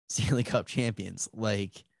Stanley Cup champions.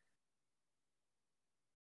 Like,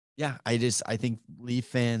 yeah, I think Leaf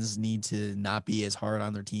fans need to not be as hard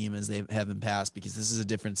on their team as they have in past, because this is a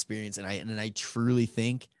different experience, and I truly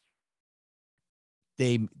think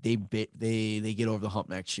they get over the hump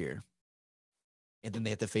next year, and then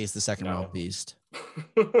they have to face the second round beast.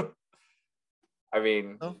 I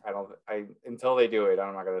mean, until they do it,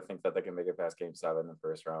 I'm not gonna think that they can make it past Game 7 in the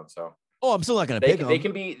first round. So, I'm still not gonna pick them. They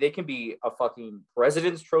can be a fucking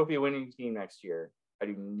President's Trophy winning team next year. I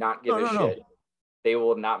do not give a shit. No. They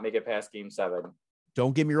will not make it past Game 7.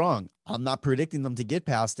 Don't get me wrong. I'm not predicting them to get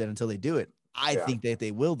past it until they do it. I think that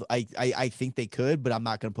they will. I think they could, but I'm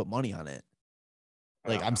not going to put money on it.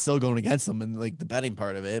 Like, I'm still going against them in like the betting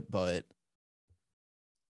part of it, but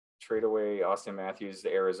trade away Austin Matthews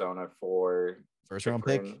to Arizona for first round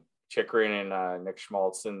pick, Chychrun and Nick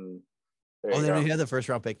Schmaltz, and they didn't have the first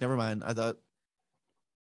round pick. Never mind. I thought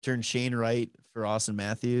turn Shane Wright for Austin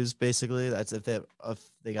Matthews. Basically, that's if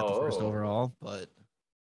they got the first overall, but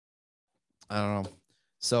I don't know.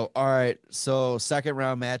 So, all right. So, second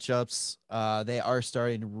round matchups, they are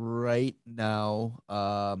starting right now.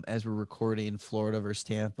 As we're recording, Florida versus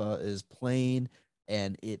Tampa is playing,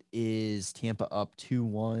 and it is Tampa up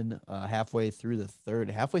 2-1, halfway through the third.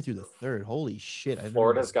 Holy shit.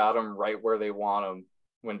 Florida's got them right where they want them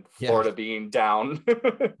when Florida being down.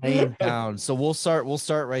 Laying down. So we'll start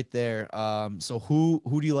right there. So who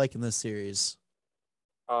do you like in this series?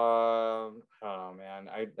 Oh man.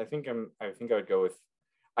 I think I would go with,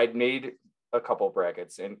 I'd made a couple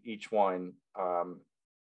brackets, and each one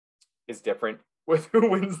is different with who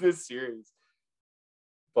wins this series.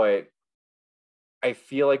 But I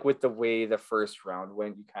feel like with the way the first round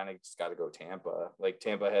went, you kind of just got to go Tampa. Like,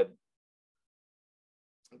 Tampa had,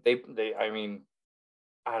 I mean,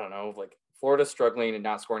 I don't know, like Florida struggling and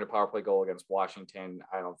not scoring a power play goal against Washington,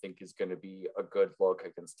 I don't think is going to be a good look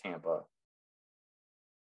against Tampa.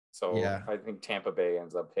 So Yeah. I think Tampa Bay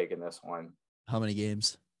ends up taking this one. How many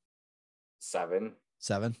games? 7.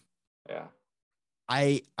 7. Yeah.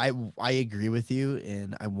 I agree with you,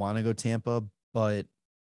 and I want to go Tampa, but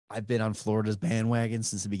I've been on Florida's bandwagon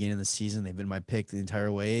since the beginning of the season. They've been my pick the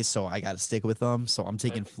entire way, so I got to stick with them. So I'm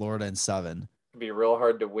taking Florida in 7. It'd be real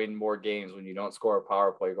hard to win more games when you don't score a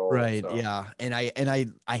power play goal. Right. So. Yeah. And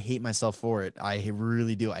I hate myself for it. I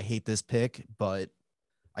really do. I hate this pick, but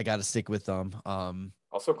I got to stick with them.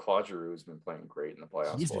 Also, Claude Giroux has been playing great in the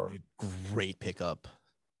playoffs. He's been a great pickup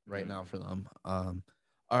right now for them.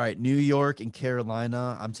 All right, New York and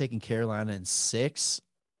Carolina. I'm taking Carolina in 6.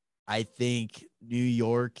 I think New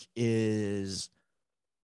York is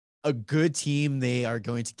a good team. They are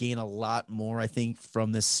going to gain a lot more, I think,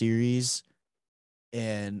 from this series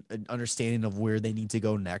and an understanding of where they need to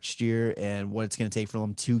go next year and what it's going to take for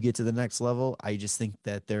them to get to the next level. I just think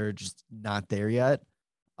that they're just not there yet.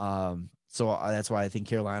 So that's why I think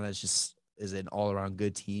Carolina is an all around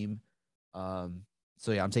good team. So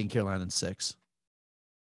yeah, I'm taking Carolina in 6.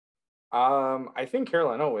 I think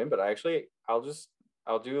Carolina will win, but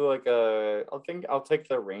I'll do like I'll take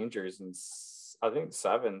the Rangers and I think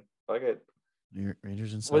 7. Like it.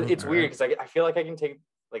 Rangers in 7. Well, it's weird because I feel like I can take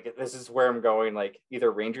like this is where I'm going, like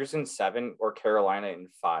either Rangers in 7 or Carolina in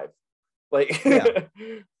 5. Like Yeah.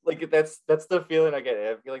 like that's the feeling I get.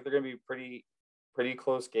 I feel like they're gonna be pretty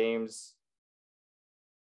close games.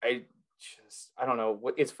 I don't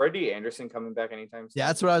know. Is Freddie Anderson coming back anytime soon? Yeah,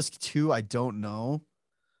 that's what I was too. I don't know.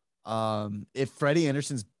 If Freddie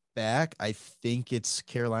Anderson's back, I think it's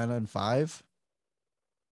Carolina in 5.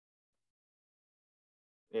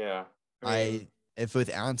 Yeah. If with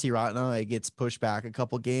Antti Ratna, it gets pushed back a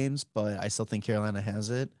couple games, but I still think Carolina has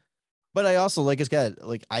it. But I also, like I said,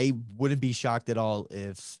 like I wouldn't be shocked at all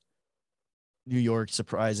if New York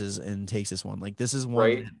surprises and takes this one. Like this is one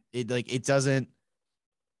Right. it doesn't.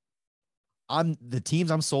 The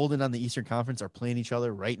teams I'm sold in on the Eastern Conference are playing each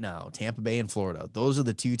other right now. Tampa Bay and Florida. Those are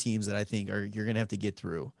the 2 teams that I think you're gonna have to get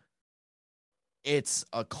through. It's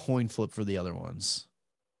a coin flip for the other ones.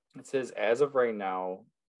 It says as of right now,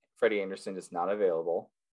 Freddie Anderson is not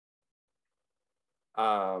available.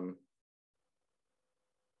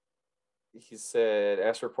 He said,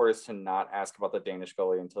 asked reporters to not ask about the Danish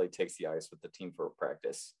goalie until he takes the ice with the team for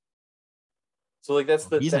practice. So like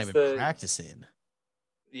He's not even practicing.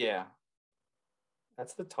 Yeah.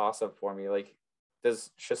 That's the toss-up for me. Like,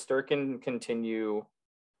 does Shesterkin continue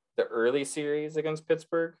the early series against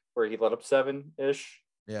Pittsburgh where he let up 7-ish?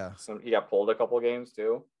 Yeah. So he got pulled a couple of games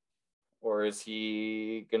too. Or is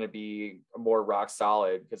he going to be more rock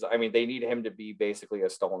solid? Because, I mean, they need him to be basically a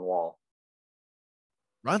stone wall.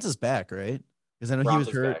 Ronta's back, right? Because I know he was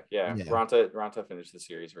hurt. Back. Yeah. Ronta finished the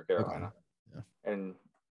series for Carolina. Okay. Yeah. And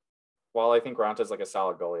while I think Ronta's like a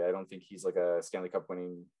solid goalie, I don't think he's like a Stanley Cup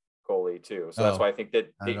winning goalie too. So that's why I think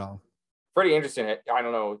that Freddie Anderson, I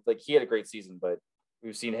don't know, like he had a great season, but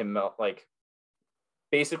we've seen him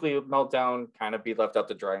basically melt down, kind of be left out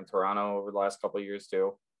to dry in Toronto over the last couple of years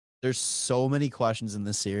too. There's so many questions in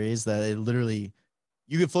this series that it literally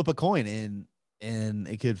you could flip a coin and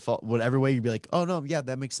it could fall whatever way you'd be like, oh no, yeah,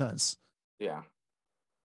 that makes sense. Yeah.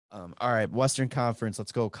 All right, Western Conference.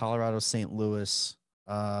 Let's go Colorado, St. Louis.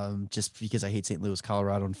 Just because I hate St. Louis,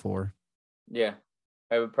 Colorado in 4. Yeah.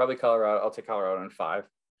 I would probably Colorado. I'll take Colorado in 5.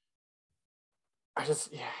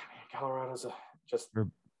 Colorado's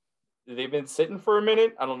they've been sitting for a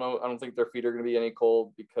minute. I don't know. I don't think their feet are going to be any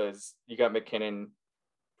cold because you got McKinnon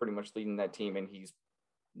pretty much leading that team, and he's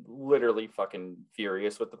literally fucking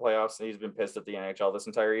furious with the playoffs, and he's been pissed at the NHL this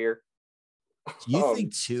entire year. Do you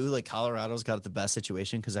think too, like Colorado's got the best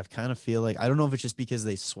situation? Because I kind of feel like I don't know if it's just because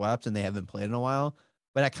they swept and they haven't played in a while,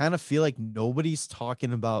 but I kind of feel like nobody's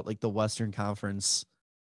talking about like the Western Conference.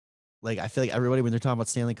 Like I feel like everybody when they're talking about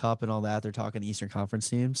Stanley Cup and all that, they're talking Eastern Conference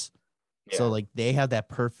teams. Yeah. So like they have that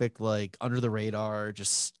perfect like under the radar,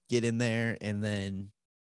 just get in there and then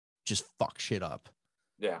just fuck shit up.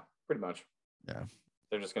 Yeah, pretty much. Yeah.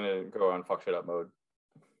 They're just gonna go on fuck shit up mode.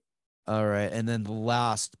 All right. And then the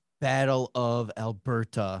last Battle of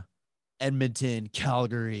Alberta, Edmonton,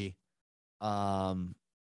 Calgary. I'll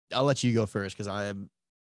let you go first because I am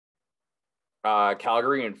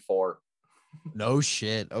Calgary in 4. No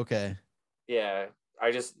shit. Okay. Yeah.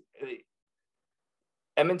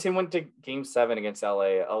 Edmonton went to game 7 against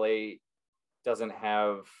LA. LA doesn't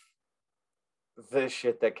have the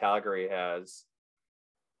shit that Calgary has.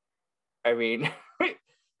 I mean,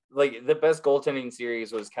 like the best goaltending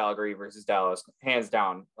series was Calgary versus Dallas, hands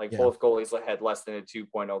down. Like both goalies had less than a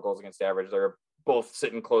 2.0 goals against average. They're both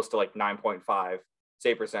sitting close to like 9.5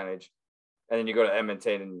 save percentage. And then you go to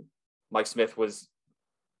Edmonton, and Mike Smith was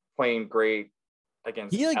playing great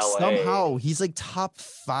against He like LA. somehow he's like top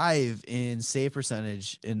 5 in save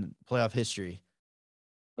percentage in playoff history.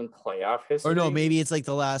 In playoff history? Or no, maybe it's like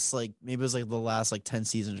the last like 10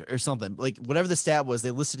 seasons or something. Like whatever the stat was,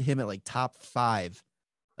 they listed him at like top 5.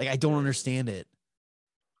 Like I don't understand it.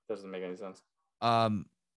 Doesn't make any sense.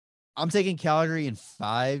 I'm taking Calgary in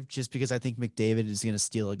 5 just because I think McDavid is going to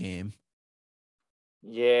steal a game.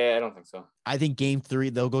 Yeah, I don't think so. I think game 3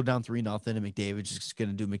 they'll go down 3-0 and McDavid's just going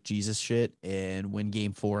to do McJesus shit and win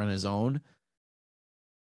game 4 on his own.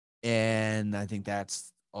 And I think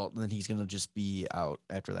that's all. Then he's going to just be out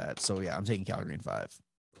after that. So yeah, I'm taking Calgary in 5.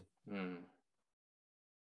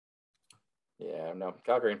 Yeah, no,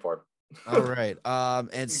 Calgary in 4. All right.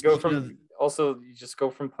 And you go from you just go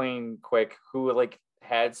from playing quick, who like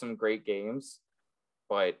had some great games,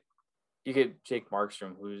 but you get Jake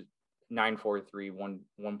Markstrom, who's 9.43,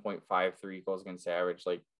 1.53 goals against average,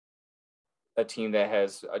 like a team that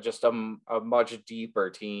has just a much deeper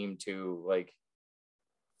team to like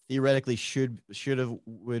theoretically should have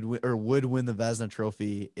would win the Vezina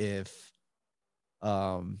Trophy if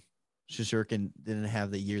Shesterkin didn't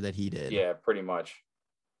have the year that he did. Yeah, pretty much.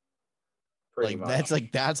 That's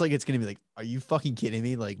like it's gonna be like, are you fucking kidding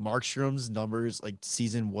me? Like Markstrom's numbers like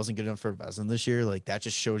season wasn't good enough for Vezina this year. Like that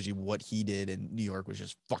just shows you what he did in New York was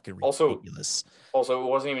just fucking ridiculous. Also, it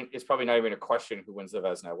wasn't even. It's probably not even a question who wins the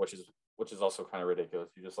Vezina, which is also kind of ridiculous.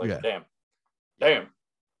 You're just like, damn.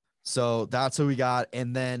 So that's what we got,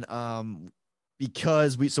 and then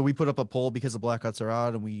because we put up a poll because the Blackhawks are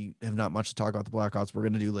out and we have not much to talk about the Blackhawks. We're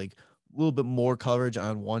gonna do like a little bit more coverage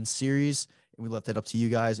on one series. And we left that up to you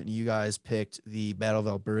guys, and you guys picked the Battle of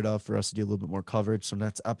Alberta for us to do a little bit more coverage. So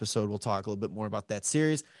next episode, we'll talk a little bit more about that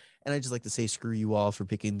series. And I just like to say, screw you all for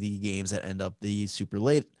picking the games that end up the super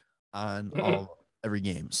late on every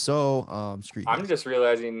game. So screw you guys. I'm just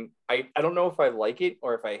realizing I don't know if I like it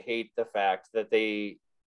or if I hate the fact that they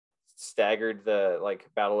staggered the like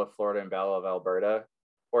Battle of Florida and Battle of Alberta,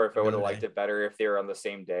 or if I would have liked it better if they were on the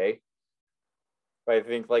same day. But I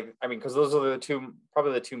think because those are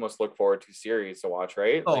probably the two most look forward to series to watch,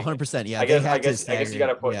 right? Oh, 100%. Yeah. I guess you got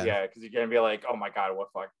to put, because you're going to be like, oh my God, what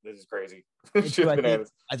fuck? This is crazy. I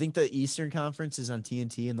think the Eastern Conference is on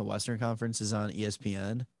TNT and the Western Conference is on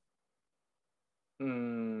ESPN.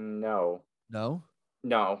 No,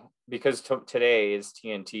 because today is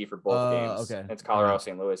TNT for both games. Okay. It's Colorado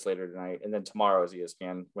St. Louis later tonight. And then tomorrow is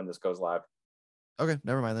ESPN when this goes live. Okay.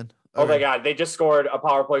 Never mind then. Okay. Oh my God. They just scored a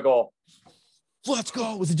power play goal. Let's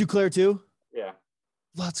go. Was it Duclair too? Yeah.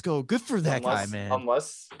 Let's go. Good for that guy, man.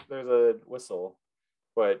 Unless there's a whistle.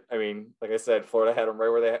 But, I mean, like I said, Florida had them right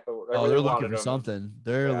where they they're looking for something.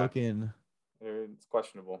 They're looking. It's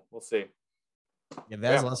questionable. We'll see. Yeah,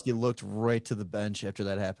 Vasilevsky looked right to the bench after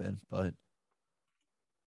that happened. But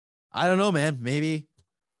I don't know, man. Maybe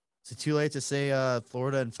is it too late to say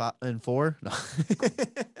Florida in 4? No.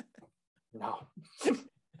 No.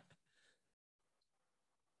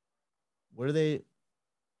 What are they?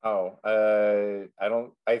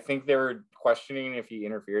 I think they were questioning if he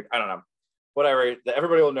interfered. I don't know. Whatever.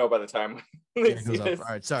 Everybody will know by the time. All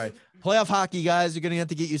right. Sorry. Playoff hockey, guys. You're going to have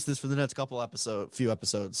to get used to this for the next few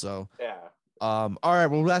episodes. So, yeah. All right.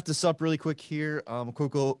 We'll wrap this up really quick here.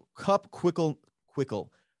 Quick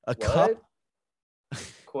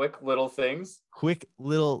little things. Quick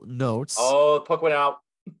little notes. Oh, the puck went out.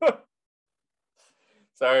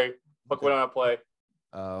 Sorry. Puck went on a play.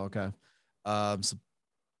 Oh, okay. So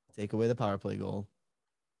take away the power play goal.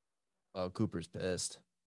 Oh, Cooper's pissed.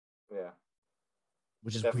 Yeah.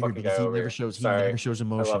 Which is weird because he never shows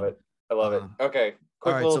emotion. I love it. Okay.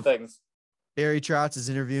 Quick little things. Barry Trotz is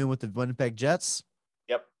interviewing with the Winnipeg Jets.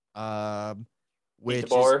 Yep. Which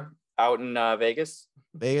is out in Vegas.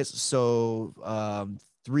 So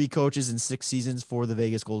 3 coaches in 6 seasons for the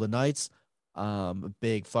Vegas Golden Knights. A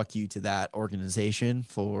big fuck you to that organization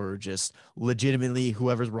for just legitimately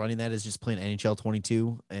whoever's running that is just playing NHL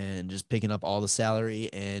 22 and just picking up all the salary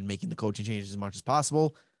and making the coaching changes as much as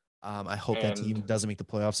possible. I hope that team doesn't make the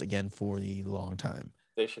playoffs again for the long time.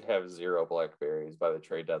 They should have 0 blackberries by the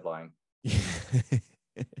trade deadline.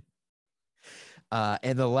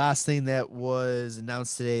 And the last thing that was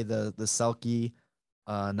announced today, the Selke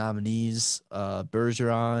nominees,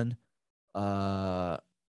 Bergeron,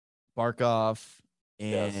 Barkov,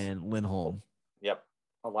 and Lindholm. Yep.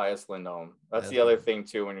 Elias Lindholm. That's the other thing,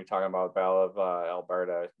 too, when you're talking about Battle of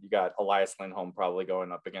Alberta. You got Elias Lindholm probably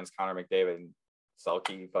going up against Connor McDavid, and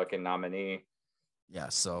Selke fucking nominee. Yeah,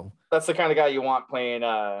 so. That's the kind of guy you want playing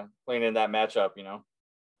in that matchup, you know?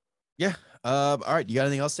 Yeah. All right. You got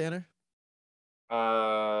anything else, Tanner?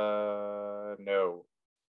 No.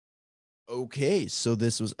 Okay, so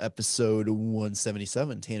this was episode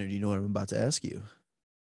 177. Tanner, do you know what I'm about to ask you?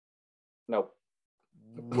 Nope.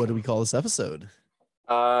 What do we call this episode?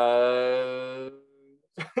 A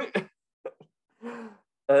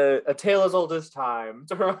Tale as Old as Time.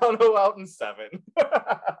 Toronto out in 7.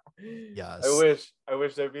 Yes. I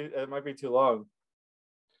wish it might be too long.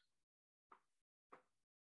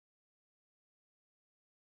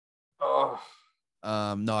 Oh.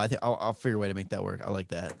 No, I think I'll figure a way to make that work. I like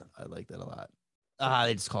that. I like that a lot.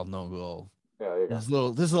 They just called no goal. Yeah, there you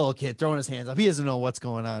go. This little kid throwing his hands up. He doesn't know what's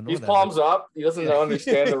going on. He's palms up. He doesn't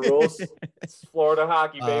understand the rules. It's Florida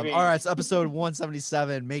hockey, baby. All right, it's episode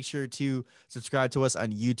 177. Make sure to subscribe to us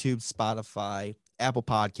on YouTube, Spotify, Apple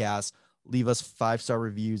Podcasts. Leave us 5-star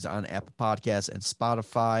reviews on Apple Podcasts and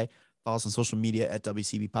Spotify. Follow us on social media at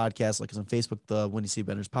WCB Podcast. Like us on Facebook, the Windy City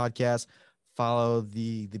Benders Podcast. Follow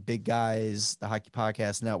the big guys, the Hockey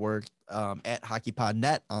Podcast Network, at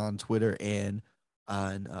HockeyPodNet on Twitter and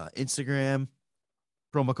on Instagram.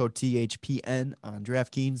 Promo code THPN on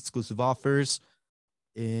DraftKings, exclusive offers.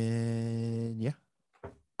 And yeah.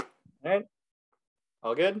 All right.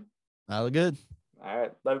 All good? All good. All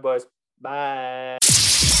right. Love you, boys. Bye.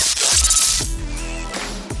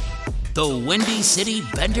 The Windy City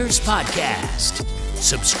Benders Podcast.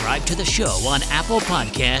 Subscribe to the show on Apple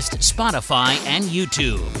Podcast, Spotify, and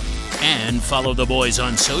YouTube. And follow the boys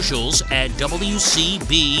on socials at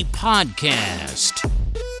WCB Podcast.